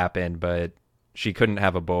forget what happened, but she couldn't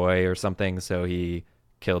have a boy or something, so he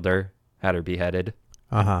killed her, had her beheaded.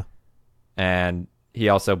 Uh-huh. And he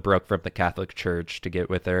also broke from the Catholic Church to get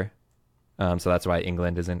with her. So that's why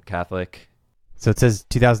England isn't Catholic. So it says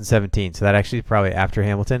 2017. So that actually is probably after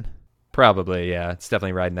Hamilton? Probably, yeah. It's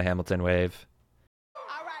definitely riding the Hamilton wave.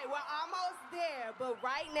 All right, we're almost there, but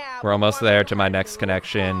right now... We're almost there to my next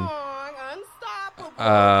connection.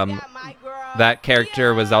 That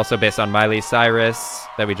character was also based on Miley Cyrus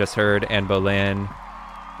that we just heard, Anne Boleyn.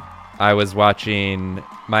 I was watching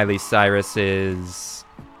Miley Cyrus's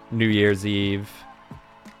New Year's Eve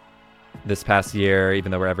this past year,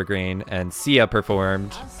 even though we're evergreen, and Sia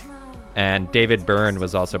performed, and David Byrne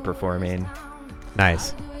was also performing.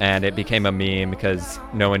 Nice. And it became a meme because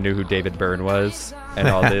no one knew who David Byrne was, and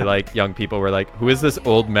all the like young people were like, who is this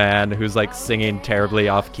old man who's like singing terribly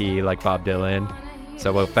off key like Bob Dylan?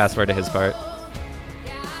 So we'll fast forward to his part.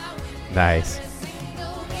 Nice.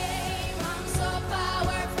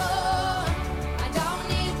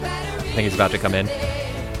 I think he's about to come in.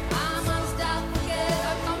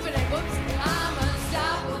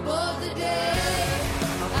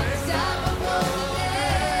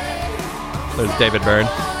 There's David Byrne.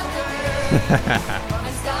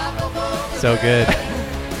 So good.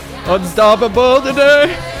 Unstoppable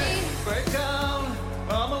today.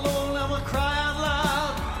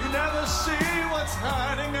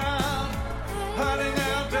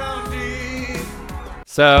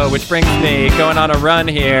 So, which brings me going on a run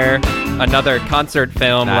here. Another concert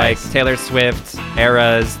film Nice. like Taylor Swift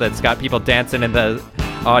eras that's got people dancing in the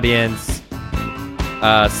audience.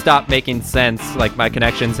 Stop making sense. Like my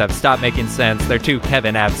connections have stopped making sense. They're too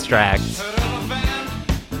Kevin abstract.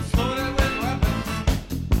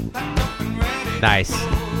 Nice.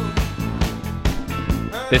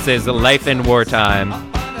 This is Life in Wartime.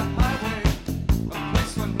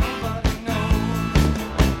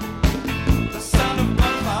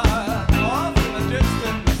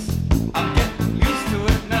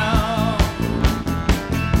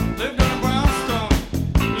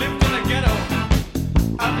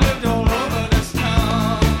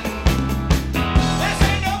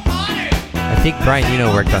 I think Brian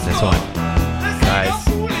Eno worked on this one. Nice.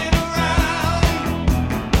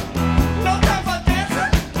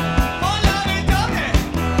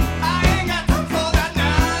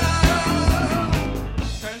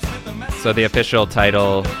 So the official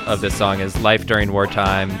title of this song is Life During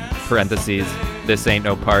Wartime, parentheses, this ain't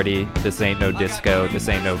no party, this ain't no disco, this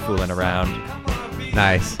ain't no fooling around.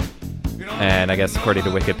 Nice. And I guess according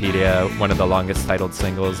to Wikipedia, one of the longest titled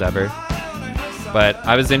singles ever. But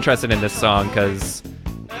I was interested in this song because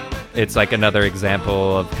it's like another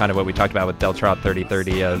example of kind of what we talked about with Deltrot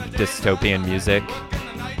 3030 of dystopian music.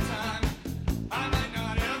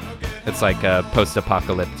 It's like a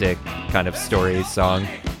post-apocalyptic kind of story song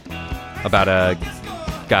about a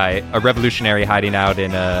guy, a revolutionary hiding out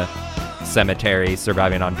in a cemetery,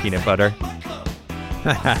 surviving on peanut butter.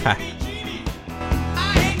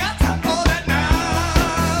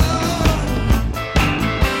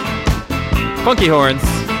 Funky horns.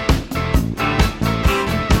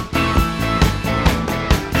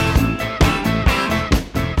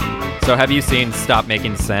 So have you seen Stop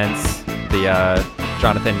Making Sense, the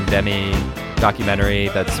Jonathan Demme documentary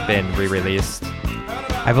that's been re-released?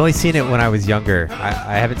 I've only seen it when I was younger.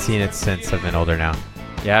 I haven't seen it since I've been older now.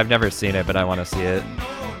 Yeah, I've never seen it, but I want to see it.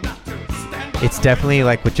 It's definitely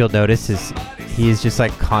like what you'll notice is he is just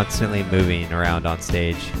like constantly moving around on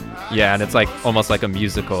stage. Yeah, and it's like almost like a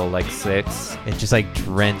musical, like Six. It's just like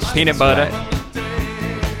drenched peanut in butter. sweat.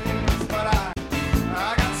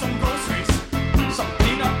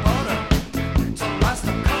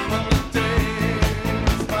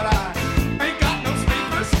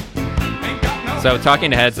 So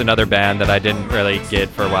Talking Heads, another band that I didn't really get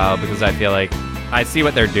for a while because I feel like I see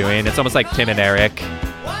what they're doing. It's almost like Tim and Eric.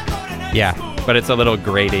 Yeah. But it's a little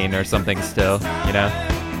grating or something still, you know?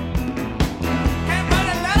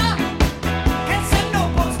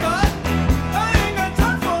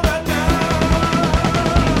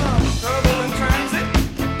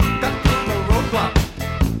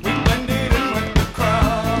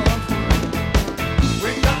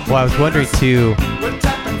 Well, I was wondering too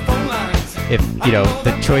if, you know,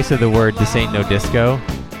 the choice of the word "this ain't no disco"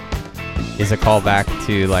 is a callback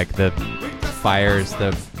to like the fires,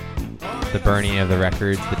 the burning of the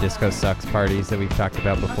records, the disco sucks parties that we've talked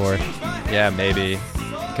about before. Yeah, maybe.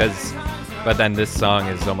 But then this song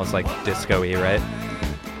is almost like disco-y, right?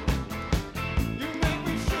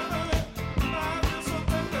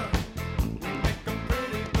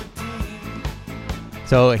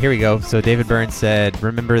 So here we go. So David Byrne said,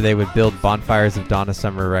 remember they would build bonfires of Donna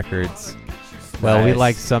Summer records. Well, we Nice.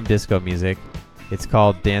 like some disco music. It's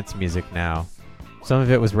called dance music now. Some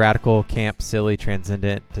of it was radical, camp, silly,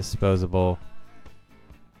 transcendent, disposable.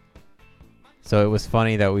 So it was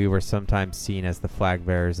funny that we were sometimes seen as the flag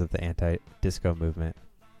bearers of the anti-disco movement.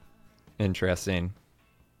 Interesting.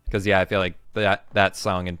 Because, yeah, I feel like that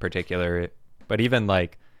song in particular, but even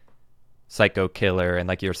like Psycho Killer, and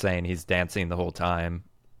like you're saying, he's dancing the whole time.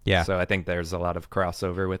 Yeah. So I think there's a lot of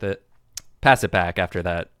crossover with it. Pass it back after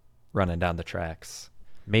that, running down the tracks.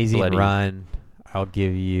 Amazing Bloody. Run. I'll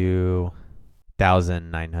give you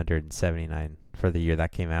 1,979 for the year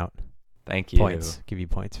that came out. Thank you. Points. Give you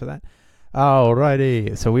points for that.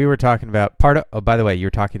 Alrighty. So we were talking about oh, by the way, you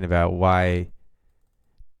were talking about why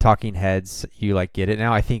Talking Heads, you like get it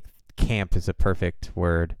now. I think camp is a perfect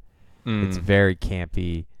word. It's very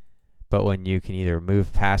campy, but when you can either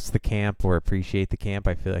move past the camp or appreciate the camp,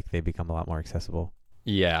 I feel like they become a lot more accessible.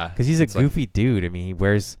 Yeah. Because he's a goofy dude. I mean, he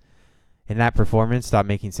wears, in that performance, Stop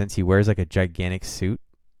Making Sense, he wears like a gigantic suit.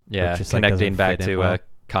 Yeah, just, connecting back to well.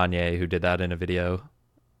 Kanye, who did that in a video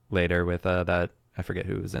later with that, I forget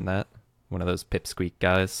who was in that, one of those pipsqueak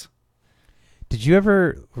guys. Did you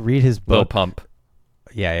ever read his book? Lil Pump.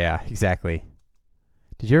 Yeah, exactly.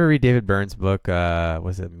 Did you ever read David Byrne's book?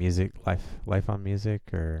 Was it Music Life on Music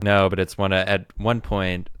or? No, but it's at one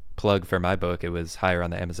point, plug for my book, it was higher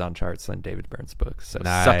on the Amazon charts than David Byrne's book. So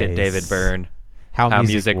suck it, David Byrne. How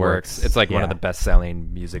Music Works. It's like one of the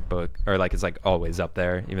best-selling music book, or like it's like always up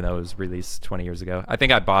there, even though it was released 20 years ago. I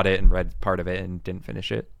think I bought it and read part of it and didn't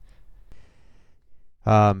finish it.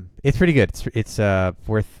 It's pretty good. It's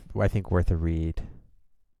worth a read,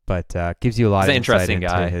 but gives you a lot of insight into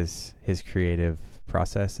guy. his creative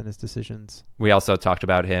process and his decisions. We also talked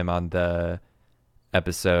about him on the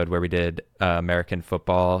episode where we did American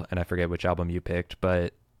football, and I forget which album you picked,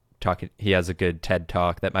 but he has a good TED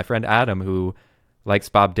talk that my friend Adam, who likes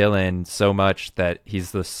Bob Dylan so much that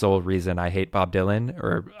he's the sole reason I hate Bob Dylan,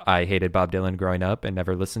 or I hated Bob Dylan growing up and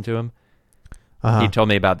never listened to him. He told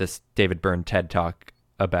me about this David Byrne TED talk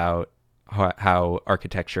about how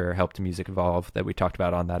architecture helped music evolve that we talked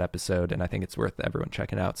about on that episode, and I think it's worth everyone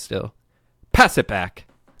checking out still. Pass it back.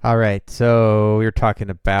 All right, so we were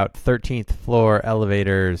talking about 13th floor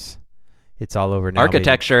elevators. It's all over now.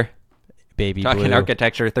 Architecture. Baby Talking blue.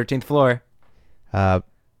 architecture, 13th floor.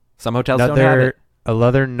 Some hotels don't have it.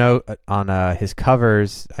 Another note on his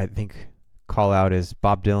covers, I think call out is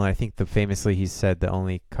Bob Dylan. I think famously he said the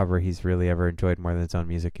only cover he's really ever enjoyed more than his own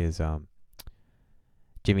music is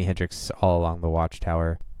Jimi Hendrix All Along the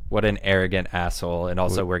Watchtower. What an arrogant asshole. And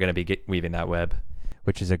also we're going to be weaving that web.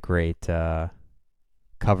 Which is a great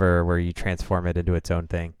cover where you transform it into its own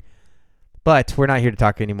thing. But we're not here to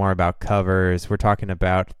talk anymore about covers. We're talking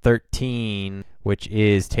about 13, which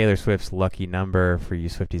is Taylor Swift's lucky number. For you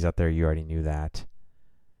Swifties out there, you already knew that.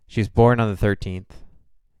 She was born on the 13th.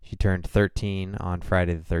 She turned 13 on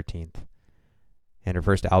Friday the 13th. And her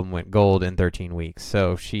first album went gold in 13 weeks.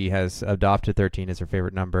 So she has adopted 13 as her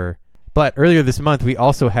favorite number. But earlier this month, we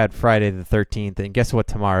also had Friday the 13th. And guess what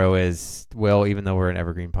tomorrow is? Well, even though we're an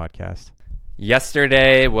Evergreen podcast.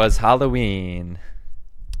 Yesterday was Halloween.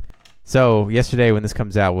 So yesterday when this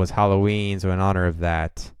comes out was Halloween. So in honor of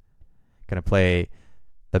that, going to play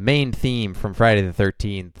the main theme from Friday the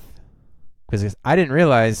 13th. Because I didn't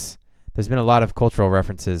realize there's been a lot of cultural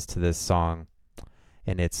references to this song.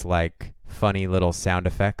 And it's like funny little sound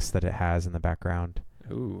effects that it has in the background.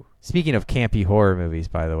 Ooh. Speaking of campy horror movies,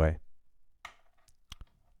 by the way.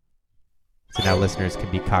 So now listeners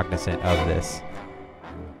can be cognizant of this.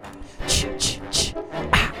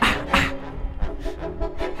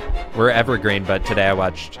 We're Evergreen, but today I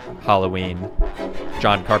watched Halloween.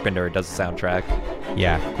 John Carpenter does the soundtrack.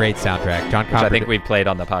 Yeah, great soundtrack. John Carpenter. Which I think we've played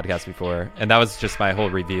on the podcast before. And that was just my whole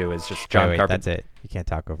review is just John Carpenter. That's it. You can't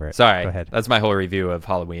talk over it. Sorry. Go ahead. That's my whole review of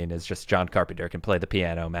Halloween is just John Carpenter can play the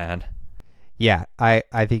piano, man. Yeah, I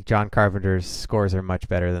think John Carpenter's scores are much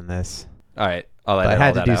better than this. All right. I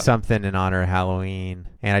had to do something in honor of Halloween,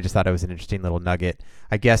 and I just thought it was an interesting little nugget.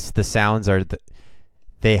 I guess the sounds are...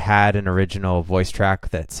 They had an original voice track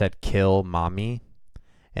that said "kill mommy,"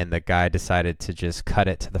 and the guy decided to just cut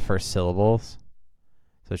it to the first syllables.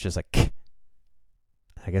 So it's just like, K.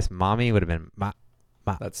 I guess mommy would have been ma.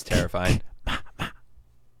 That's terrifying.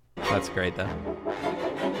 That's great, though.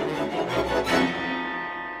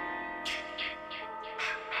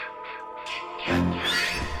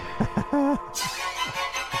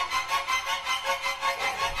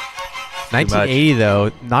 $1980 though,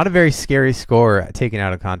 not a very scary score taken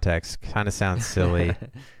out of context. Kind of sounds silly.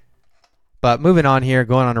 But moving on here,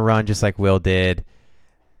 going on a run just like Will did.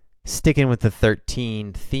 Sticking with the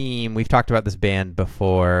 13 theme. We've talked about this band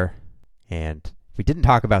before, and we didn't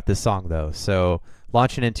talk about this song though. So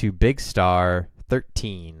launching into Big Star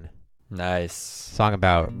 13. Nice. Song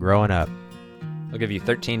about growing up. I'll give you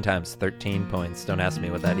 13 times 13 points. Don't ask me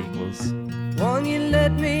what that equals. Won't you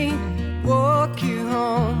let me walk you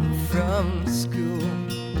home from school?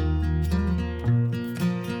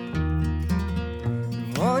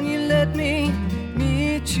 Won't you let me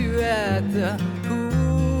meet you at the pool?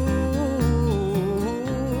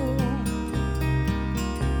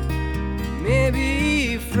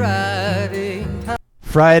 Maybe Friday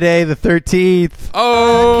the 13th.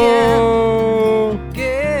 Oh! I can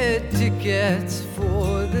get tickets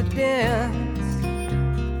for the dance.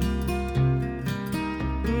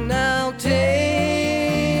 And I'll take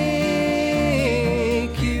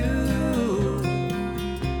you.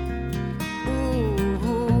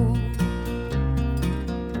 Ooh.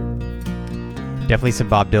 Definitely some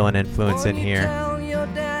Bob Dylan influence in here.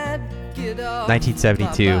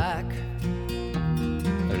 1972.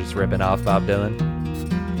 They're just ripping off Bob Dylan.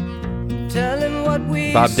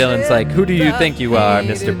 Bob Dylan's like, who do you think you are,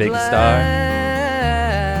 Mr. Big Star?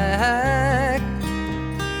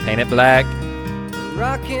 Paint it black.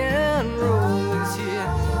 Rock and roll is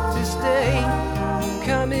here to stay.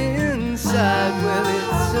 Come inside, well,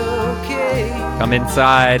 it's okay. Come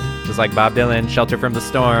inside, just like Bob Dylan, Shelter from the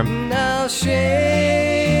Storm. Now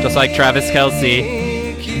shake just like Travis Kelce.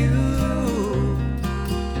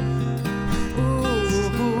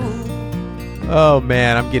 Oh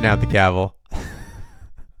man, I'm getting out the gavel.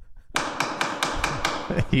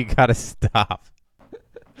 You gotta stop.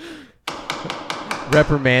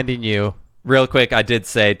 Reprimanding you. Real quick, I did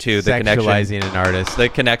say too the connection, sexualizing an artist. The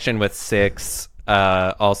connection with Six.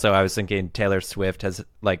 Also, I was thinking Taylor Swift has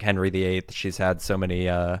like Henry VIII. She's had so many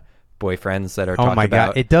boyfriends that are. Oh my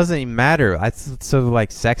about. God! It doesn't even matter. That's so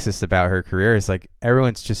like sexist about her career. It's like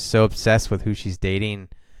everyone's just so obsessed with who she's dating.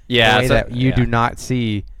 Yeah, in a way that you do not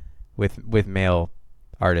see with male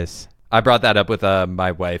artists. I brought that up with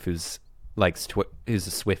my wife, who's a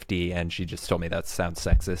Swiftie, and she just told me that sounds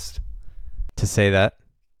sexist. To say that.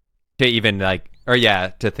 To even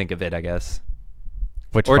to think of it, I guess.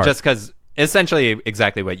 Which or part? Just because essentially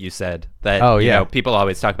exactly what you said. That you know, people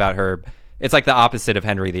always talk about her. It's like the opposite of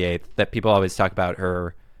Henry VIII. That people always talk about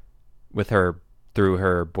her with her through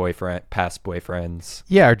her past boyfriends.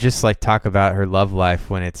 Yeah, or just like talk about her love life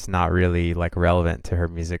when it's not really like relevant to her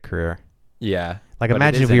music career. Yeah. Like, but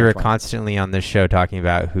imagine it if is we were intertwined. constantly on this show talking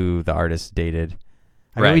about who the artist dated.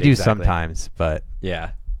 I mean, Right, we do exactly. sometimes, but Yeah.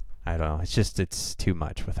 I don't know. It's too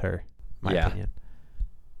much with her, my opinion.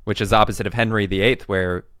 Which is opposite of Henry VIII,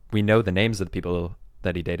 where we know the names of the people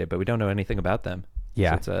that he dated, but we don't know anything about them.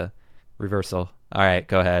 Yeah. So it's a reversal. All right,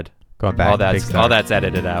 go ahead. Going back. Big Star. All that's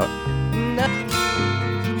edited out.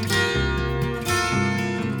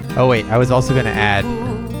 Oh, wait. I was also going to add,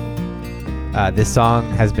 this song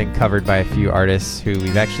has been covered by a few artists who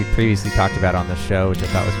we've actually previously talked about on the show, which I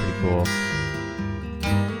thought was pretty cool.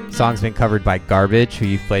 Song's been covered by Garbage, who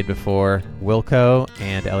you've played before, Wilco,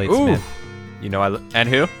 and Elliott Smith. You know, and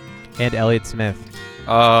who? And Elliott Smith.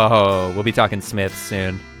 Oh, we'll be talking Smith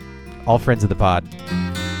soon. All friends of the pod.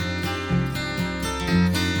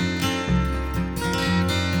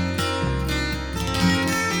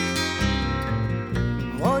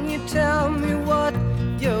 Won't you tell me what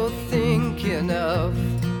you're thinking of?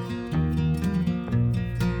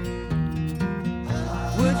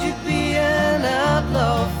 Would you be an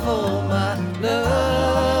outlaw for my love?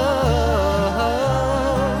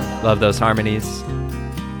 Love those harmonies.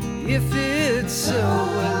 If it's so,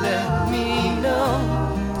 well, let me know.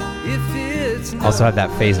 If it's Also had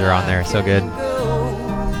that phaser on there. So good.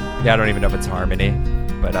 Yeah, I don't even know if it's harmony,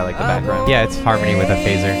 but I like the background. Yeah, it's harmony with a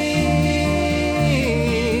phaser.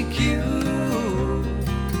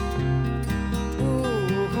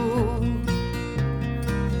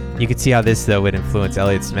 You could see how this, though, would influence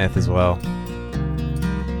Elliott Smith as well.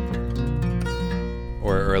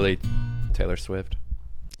 Or early Taylor Swift.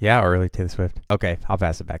 Yeah, or early Taylor Swift. Okay, I'll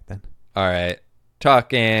pass it back then. All right.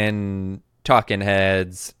 Talking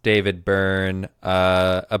Heads, David Byrne,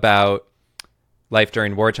 about life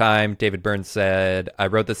during wartime. David Byrne said, I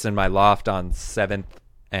wrote this in my loft on 7th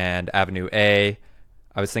and Avenue A.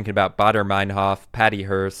 I was thinking about Baader Meinhof, Patty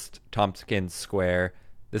Hearst, Tompkins Square.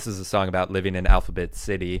 This is a song about living in Alphabet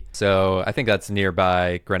City. So I think that's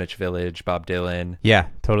nearby Greenwich Village, Bob Dylan. Yeah,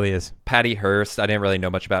 totally is. Patty Hearst, I didn't really know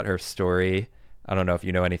much about her story. I don't know if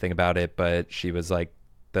you know anything about it, but she was like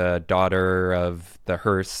the daughter of the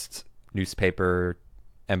Hearst newspaper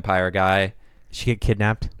empire guy. She get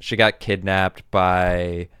kidnapped? She got kidnapped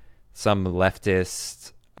by some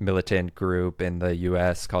leftist militant group in the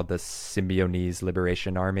U.S. called the Symbionese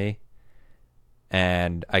Liberation Army.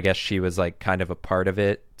 And I guess she was like kind of a part of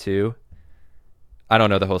it too. I don't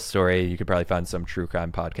know the whole story. You could probably find some true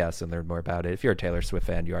crime podcasts and learn more about it. If you're a Taylor Swift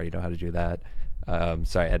fan, you already know how to do that.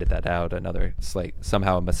 Sorry, edit that out. Another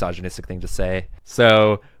somehow a misogynistic thing to say.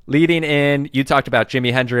 So leading in, you talked about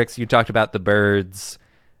Jimi Hendrix. You talked about the Byrds.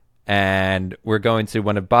 And we're going to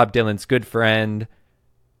one of Bob Dylan's good friend,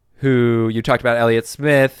 who you talked about, Elliott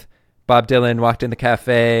Smith. Bob Dylan walked in the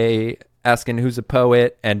cafe asking who's a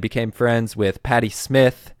poet and became friends with Patti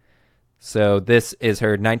Smith. So this is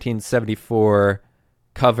her 1974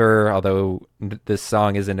 cover, although this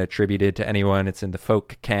song isn't attributed to anyone. It's in the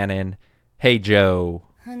folk canon. Hey Joe,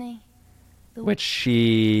 Honey, which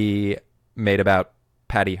she made about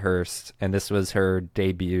Patty Hearst, and this was her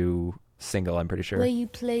debut single, I'm pretty sure. The way you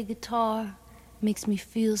play guitar makes me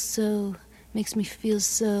feel so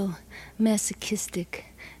masochistic.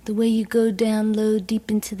 The way you go down low, deep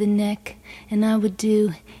into the neck, and I would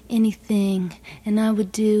do anything, and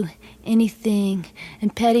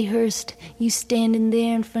Patty Hearst, you standing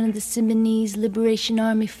there in front of the Symbionese Liberation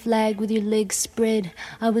Army flag with your legs spread.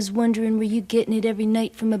 I was wondering, were you getting it every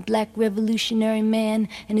night from a black revolutionary man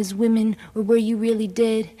and his women, or were you really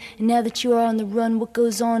dead? And now that you are on the run, what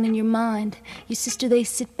goes on in your mind? Your sister, they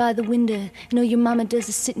sit by the window. No, your mama does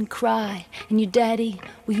is sit and cry. And your daddy,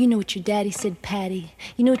 well, you know what your daddy said, Patty.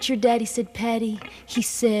 You know what your daddy said, Patty? He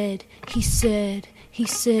said, oh,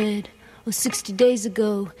 60 days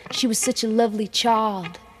ago, she was such a lovely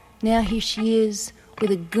child. Now here she is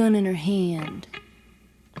with a gun in her hand.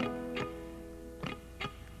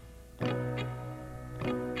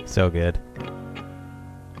 So good.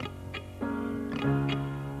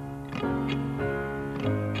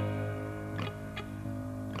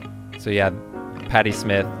 So yeah, Patti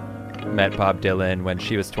Smith met Bob Dylan when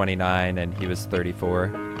she was 29 and he was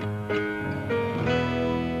 34.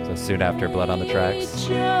 So soon after Blood on the Tracks.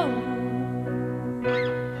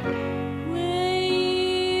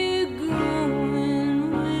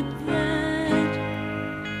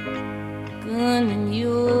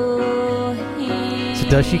 So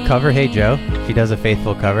does she cover Hey Joe? She does a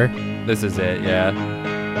faithful cover? This is it, yeah.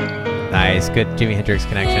 Nice, good Jimi Hendrix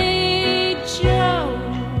connection. Hey Joe,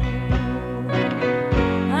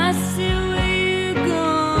 I see where you're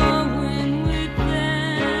going with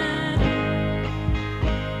that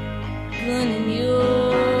gun in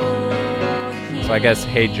your hand. So I guess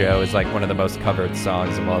Hey Joe is like one of the most covered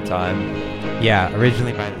songs of all time. Yeah,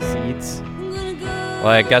 originally by the Seeds. Well,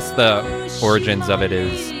 I guess the origins of it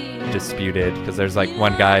is disputed because there's like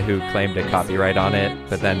one guy who claimed a copyright on it,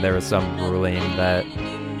 but then there was some ruling that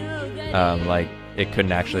like it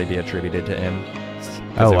couldn't actually be attributed to him.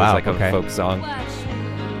 Oh, it wow. was like a folk song.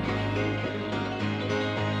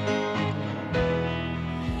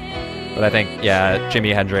 But I think, yeah,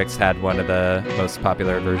 Jimi Hendrix had one of the most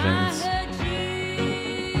popular versions.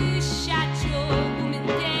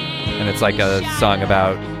 And it's like a song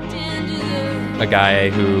about a guy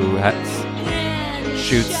who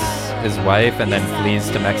shoots his wife and then flees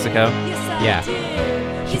to Mexico. Yeah.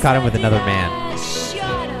 She caught him with another man.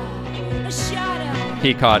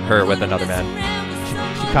 He caught her with another man.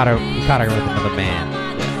 He caught her with another man.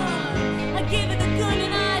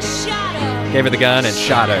 Gave her the gun and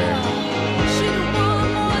shot her.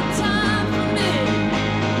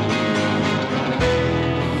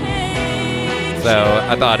 So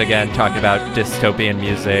I thought, again, talking about dystopian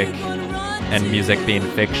music and music being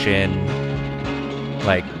fiction,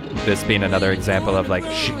 like this being another example of like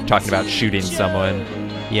talking about shooting someone.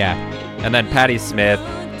 Yeah. And then Patti Smith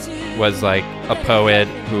was like a poet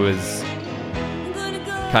who was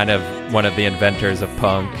kind of one of the inventors of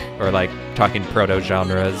punk, or like talking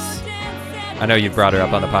proto-genres. I know you've brought her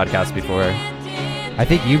up on the podcast before. I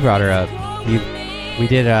think you brought her up. We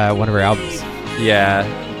did one of her albums. Yeah.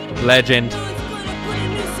 Legend.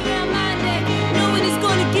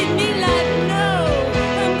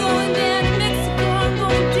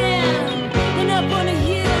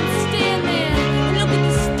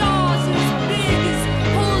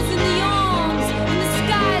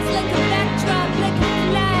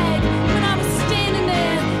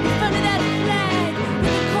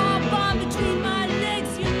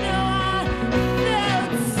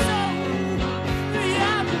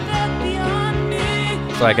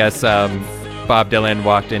 So I guess Bob Dylan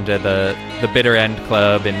walked into the Bitter End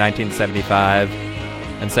Club in 1975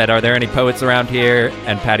 and said, "Are there any poets around here?"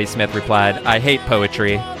 And Patti Smith replied, "I hate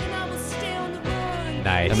poetry."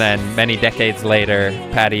 Nice. And then many decades later,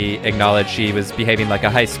 Patti acknowledged she was behaving like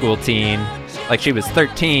a high school teen, like she was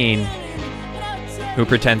 13, who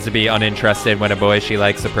pretends to be uninterested when a boy she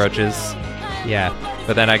likes approaches. Yeah.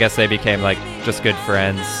 But then I guess they became like just good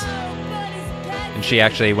friends. And she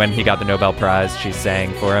actually, when he got the Nobel Prize, she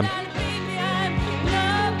sang for him.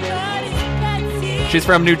 She's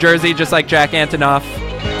from New Jersey, just like Jack Antonoff.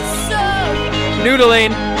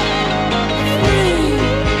 Noodling!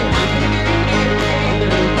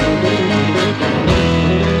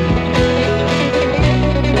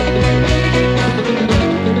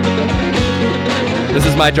 This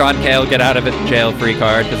is my John Cale get out of it jail free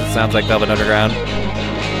card, because it sounds like Velvet Underground.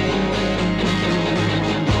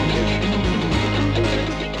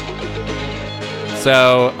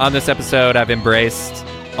 So, on this episode, I've embraced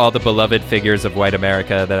all the beloved figures of white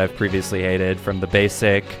America that I've previously hated, from the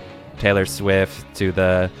basic Taylor Swift to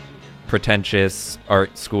the pretentious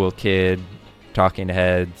art school kid, Talking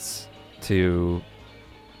Heads, to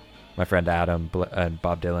my friend Adam and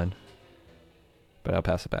Bob Dylan. But I'll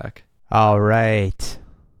pass it back. All right.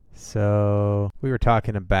 So, we were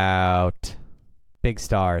talking about Big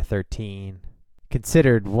Star 13,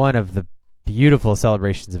 considered one of the beautiful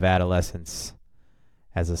celebrations of adolescence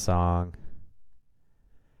as a song,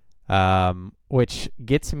 which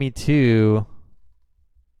gets me to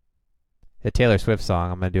a Taylor Swift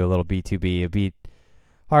song. I'm going to do a little B2B. It'd be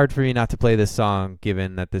hard for me not to play this song,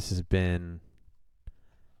 given that this has been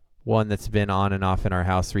one that's been on and off in our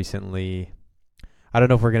house recently. I don't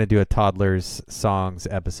know if we're going to do a Toddlers Songs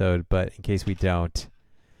episode, but in case we don't,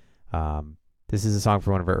 this is a song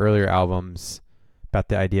from one of our earlier albums about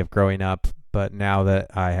the idea of growing up, but now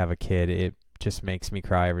that I have a kid, it just makes me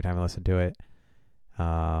cry every time I listen to it.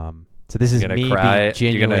 So this is me being genuine.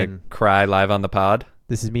 You're gonna cry live on the pod?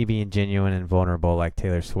 This is me being genuine and vulnerable like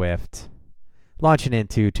Taylor Swift. Launching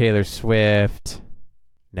into Taylor Swift,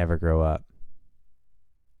 Never Grow Up.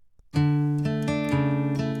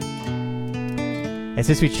 And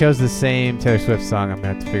since we chose the same Taylor Swift song, I'm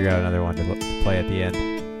going to have to figure out another one to play at the end.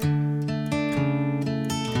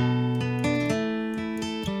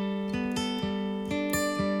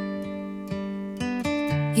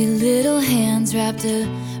 Your little hands wrapped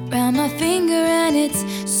around my finger and it's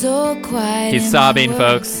so quiet. He's sobbing,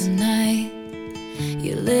 folks.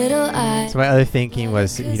 Your little eyes. So my other thinking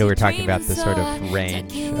was, we were talking about the sort of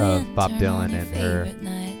range of Bob Dylan and her,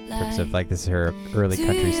 in terms of like this is her early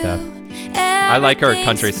country stuff. I like her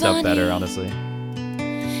country stuff better, honestly.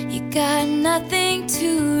 You got nothing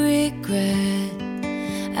to regret.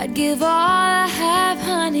 I'd give all I have,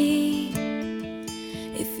 honey,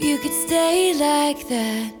 if you could stay like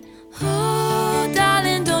that. Oh,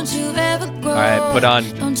 darling, don't you ever grow. All right, put on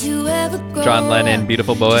Don't you ever grow. John Lennon,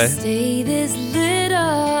 Beautiful Boy. Just stay this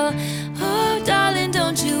little. Oh, darling,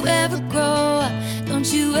 don't you ever grow.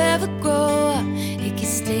 Don't you ever grow. It can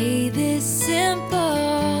stay this simple.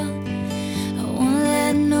 I won't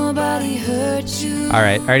let nobody hurt you. All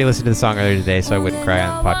right, I already listened to the song earlier today, so I wouldn't cry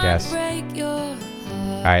on the podcast.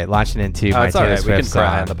 All right, launching into my it's all Taylor right. Swift We can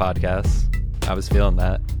cry on song. the podcast. I was feeling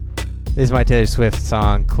that. This is my Taylor Swift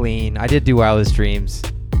song, Clean. I did do Wildest Dreams.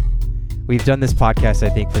 We've done this podcast, I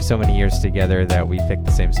think, for so many years together that we picked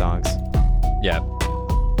the same songs. Yeah.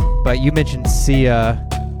 But you mentioned Sia,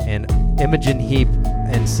 and Imogen Heap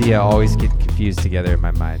and Sia always get confused together in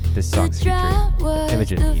my mind. This song's featuring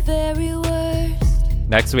Imogen Heap.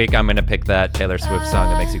 Next week, I'm going to pick that Taylor Swift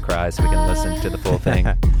song that makes you cry so we can listen to the full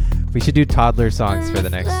thing. We should do toddler songs for the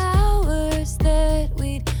next.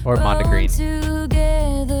 Or Monda Green.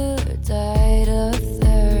 Died of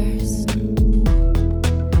thirst.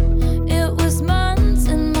 It was months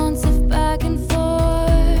and months of back and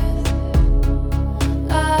forth.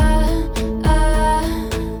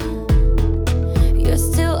 You're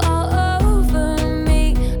still all over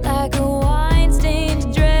me like a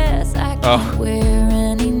wine-stained dress I can't wear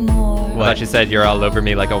anymore. I thought you said you're all over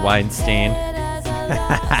me like a wine stain.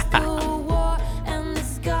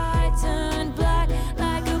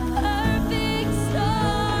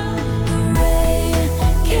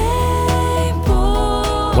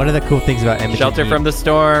 One of the cool things about Imogen Shelter Heap, from the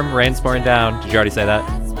storm, rain's pouring down. Did you already say that?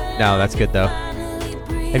 No, that's good though.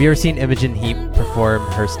 Have you ever seen Imogen Heap perform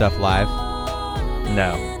her stuff live?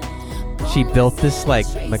 No. She built this like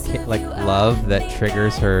love that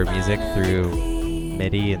triggers her music through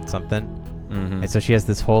MIDI and something. Mm-hmm. And so she has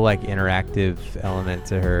this whole like interactive element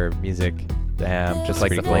to her music. Damn, just It's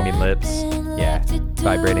like the pretty cool. flaming lips. Yeah.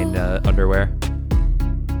 Vibrating underwear.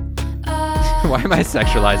 Why am I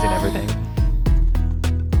sexualizing everything?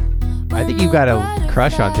 I think you've got a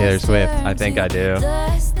crush on Taylor Swift. I think I do.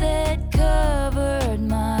 Dust that covered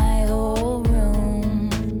my whole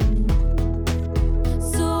room.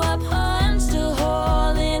 So I punched a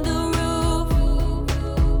hole in the roof.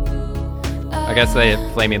 I guess they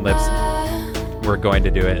flaming lips were going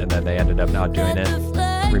to do it and then they ended up not doing it.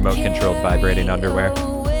 Remote controlled vibrating underwear.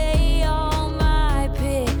 Away all my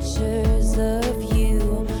pictures of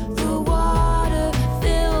you. The water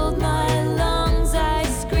filled my lungs. I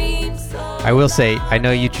screamed so. I will say, I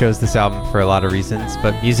know you chose this album for a lot of reasons,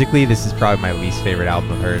 but musically, this is probably my least favorite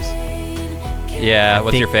album of hers. Yeah, I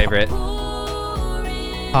what's your think favorite?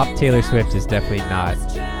 Pop Taylor Swift is definitely not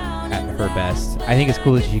at her best. I think it's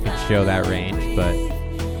cool that she can show that range, but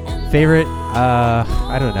favorite,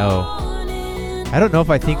 I don't know. I don't know if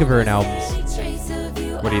I think of her in albums.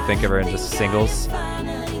 What do you think of her in just singles?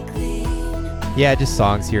 Yeah, just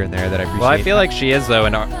songs here and there that I appreciate. Well, I feel like she is, though,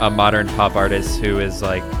 a modern pop artist who is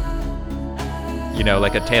like, you know,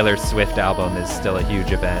 like a Taylor Swift album is still a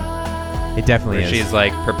huge event. It definitely Where is. she's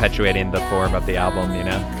like perpetuating the form of the album, you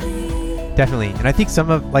know? Definitely. And I think some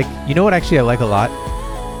of, like, you know what actually I like a lot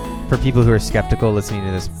for people who are skeptical listening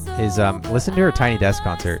to this is listen to her Tiny Desk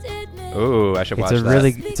concert. Ooh, I should watch that.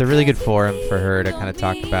 It's a really good forum for her to kind of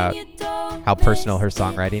talk about how personal her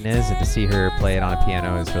songwriting is, and to see her play it on a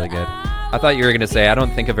piano is really good. I thought you were going to say, I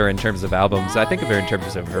don't think of her in terms of albums. I think of her in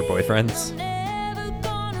terms of her boyfriends.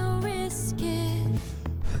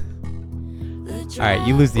 All right,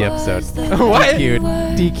 you lose the episode. What?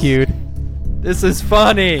 DQ'd. This is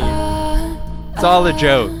funny. It's all a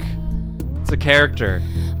joke. It's a character.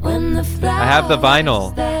 I have the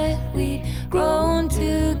vinyl. That we'd grown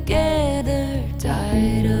together,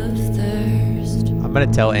 died of thirst. I'm going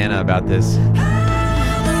to tell Anna about this.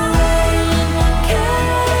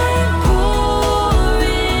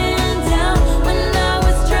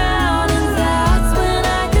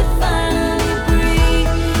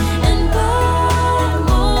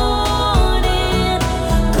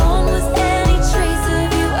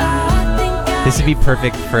 This would be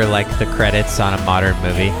perfect for like the credits on a modern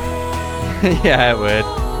movie. Yeah, it would.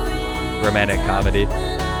 Romantic comedy.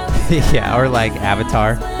 Yeah, or like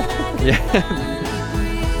Avatar. Yeah.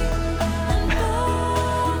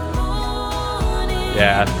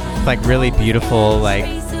 Yeah. It's like really beautiful, like,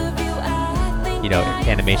 you know,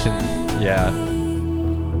 animation. Yeah.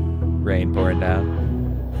 Rain pouring down.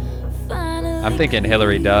 I'm thinking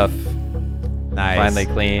Hillary Duff. Nice. Finally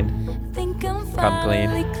clean. Come clean.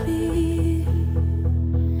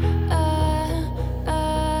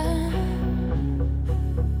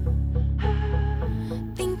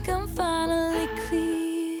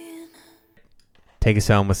 Take us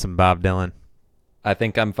home with some Bob Dylan. I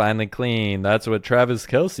think I'm finally clean. That's what Travis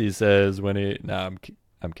Kelce says when he... No,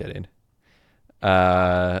 I'm kidding.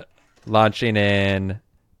 Launching in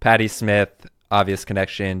Patti Smith, obvious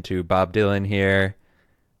connection to Bob Dylan here.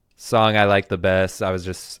 Song I like the best. I was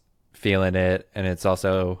just feeling it. And it's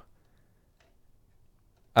also,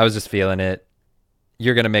 I was just feeling it.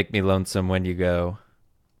 You're Gonna Make Me Lonesome When You Go.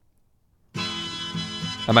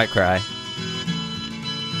 I might cry.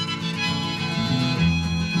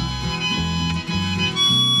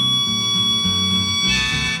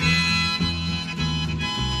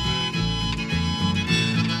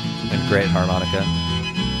 And great harmonica.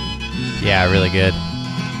 Yeah, really good.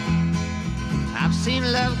 I've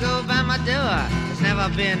seen love go by my door. It's never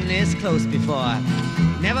been this close before.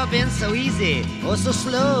 Never been so easy or so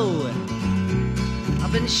slow.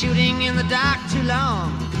 I've been shooting in the dark too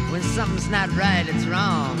long. When something's not right, it's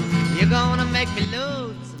wrong. You're gonna make me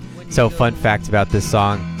lose. So fun fact about this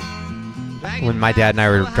song. When my dad and I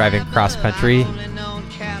were driving cross country,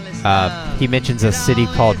 he mentions a city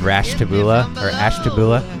called Ashtabula.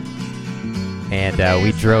 And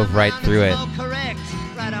we drove right through it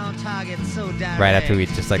right after we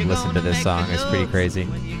just like listened to this song. It's pretty crazy.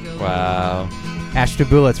 Wow.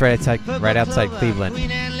 Ashtabula, it's right outside Cleveland.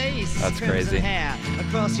 That's crazy.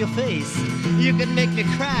 Across your face, you can make me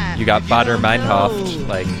cry. You got Bader Meinhof,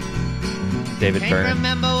 like David Byrne. Can't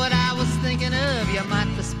remember what I was thinking of. You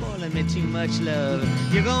might be spoiling me too much love.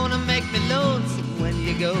 You're gonna make me lonesome when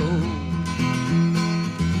you go.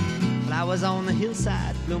 Flowers on the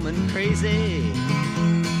hillside blooming crazy.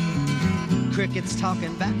 Crickets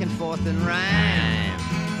talking back and forth in rhyme.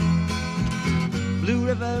 Blue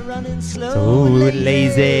River running slow and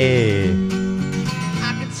lazy.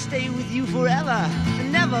 I could stay with you forever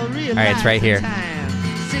and never realize. All right, it's right here.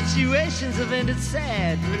 Situations have ended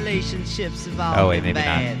sad. Relationships have all Oh wait, been maybe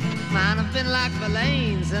bad. not. Mine have been like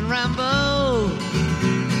Verlaine's and Rambo.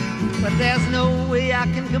 But there's no way I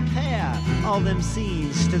can compare all them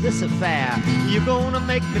scenes to this affair. You're gonna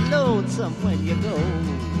make me lonesome when you go.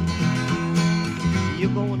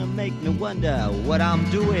 You're gonna make me wonder what I'm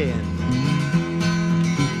doing.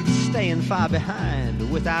 Staying far behind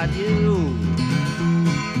without you.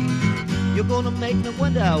 You're gonna make me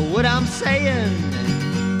wonder what I'm saying.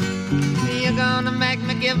 You're gonna make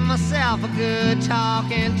me give myself a good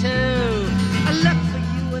talking to. I look for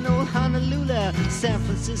you in old Honolulu, San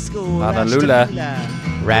Francisco, Honolulu.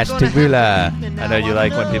 Ashtabula. I know you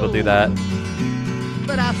like when people do that.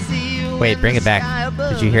 But I see you. Wait, bring it back.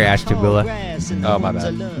 Did you hear Ashtabula? Oh, my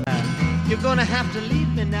bad. You're gonna have to leave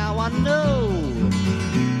me now, I know.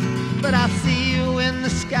 But I see you in the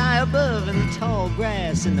sky above, in the tall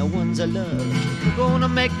grass and the ones I love. You're gonna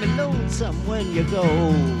make me lonesome when you go.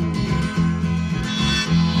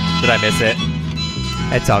 Did I miss it?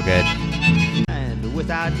 It's all good. And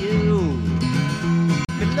without you,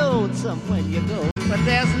 be lonesome when you go. But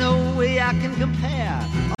there's no way I can compare.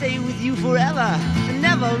 I'll stay with you forever and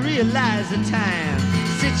never realize the time.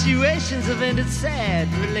 Situations have ended sad.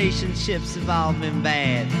 Relationships have all been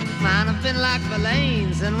bad. Mine have been like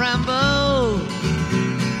Verlaine's and Rambo.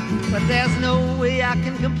 But there's no way I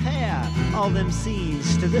can compare all them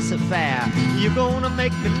scenes to this affair. You're gonna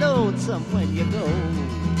make me lonesome when you go.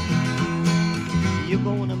 You're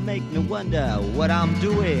gonna make me wonder what I'm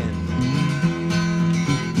doing.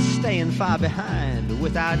 Staying far behind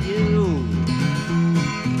without you.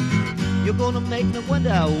 You're gonna make me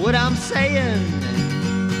wonder what I'm saying.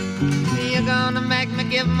 You're gonna make me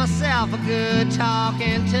give myself a good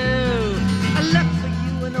talking to. I look for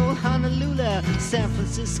you in old Honolulu, San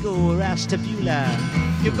Francisco, or Ashtabula.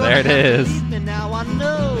 You're gonna There it is. leave me now, I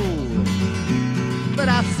know. But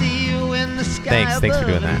I see you in the sky Thanks for above,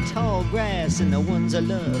 doing in that. the tall grass and the ones I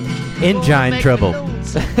love. Engine Make trouble. me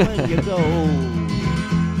lonesome when you go.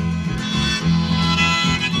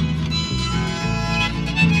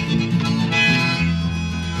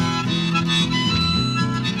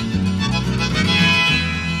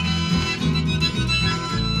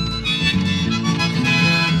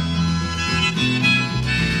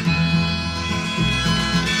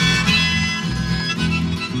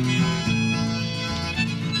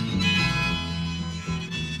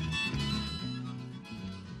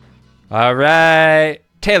 All right.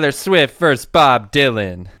 Taylor Swift versus Bob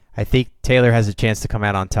Dylan. I think Taylor has a chance to come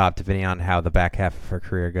out on top depending on how the back half of her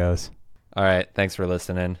career goes. All right. Thanks for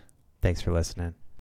listening. Thanks for listening.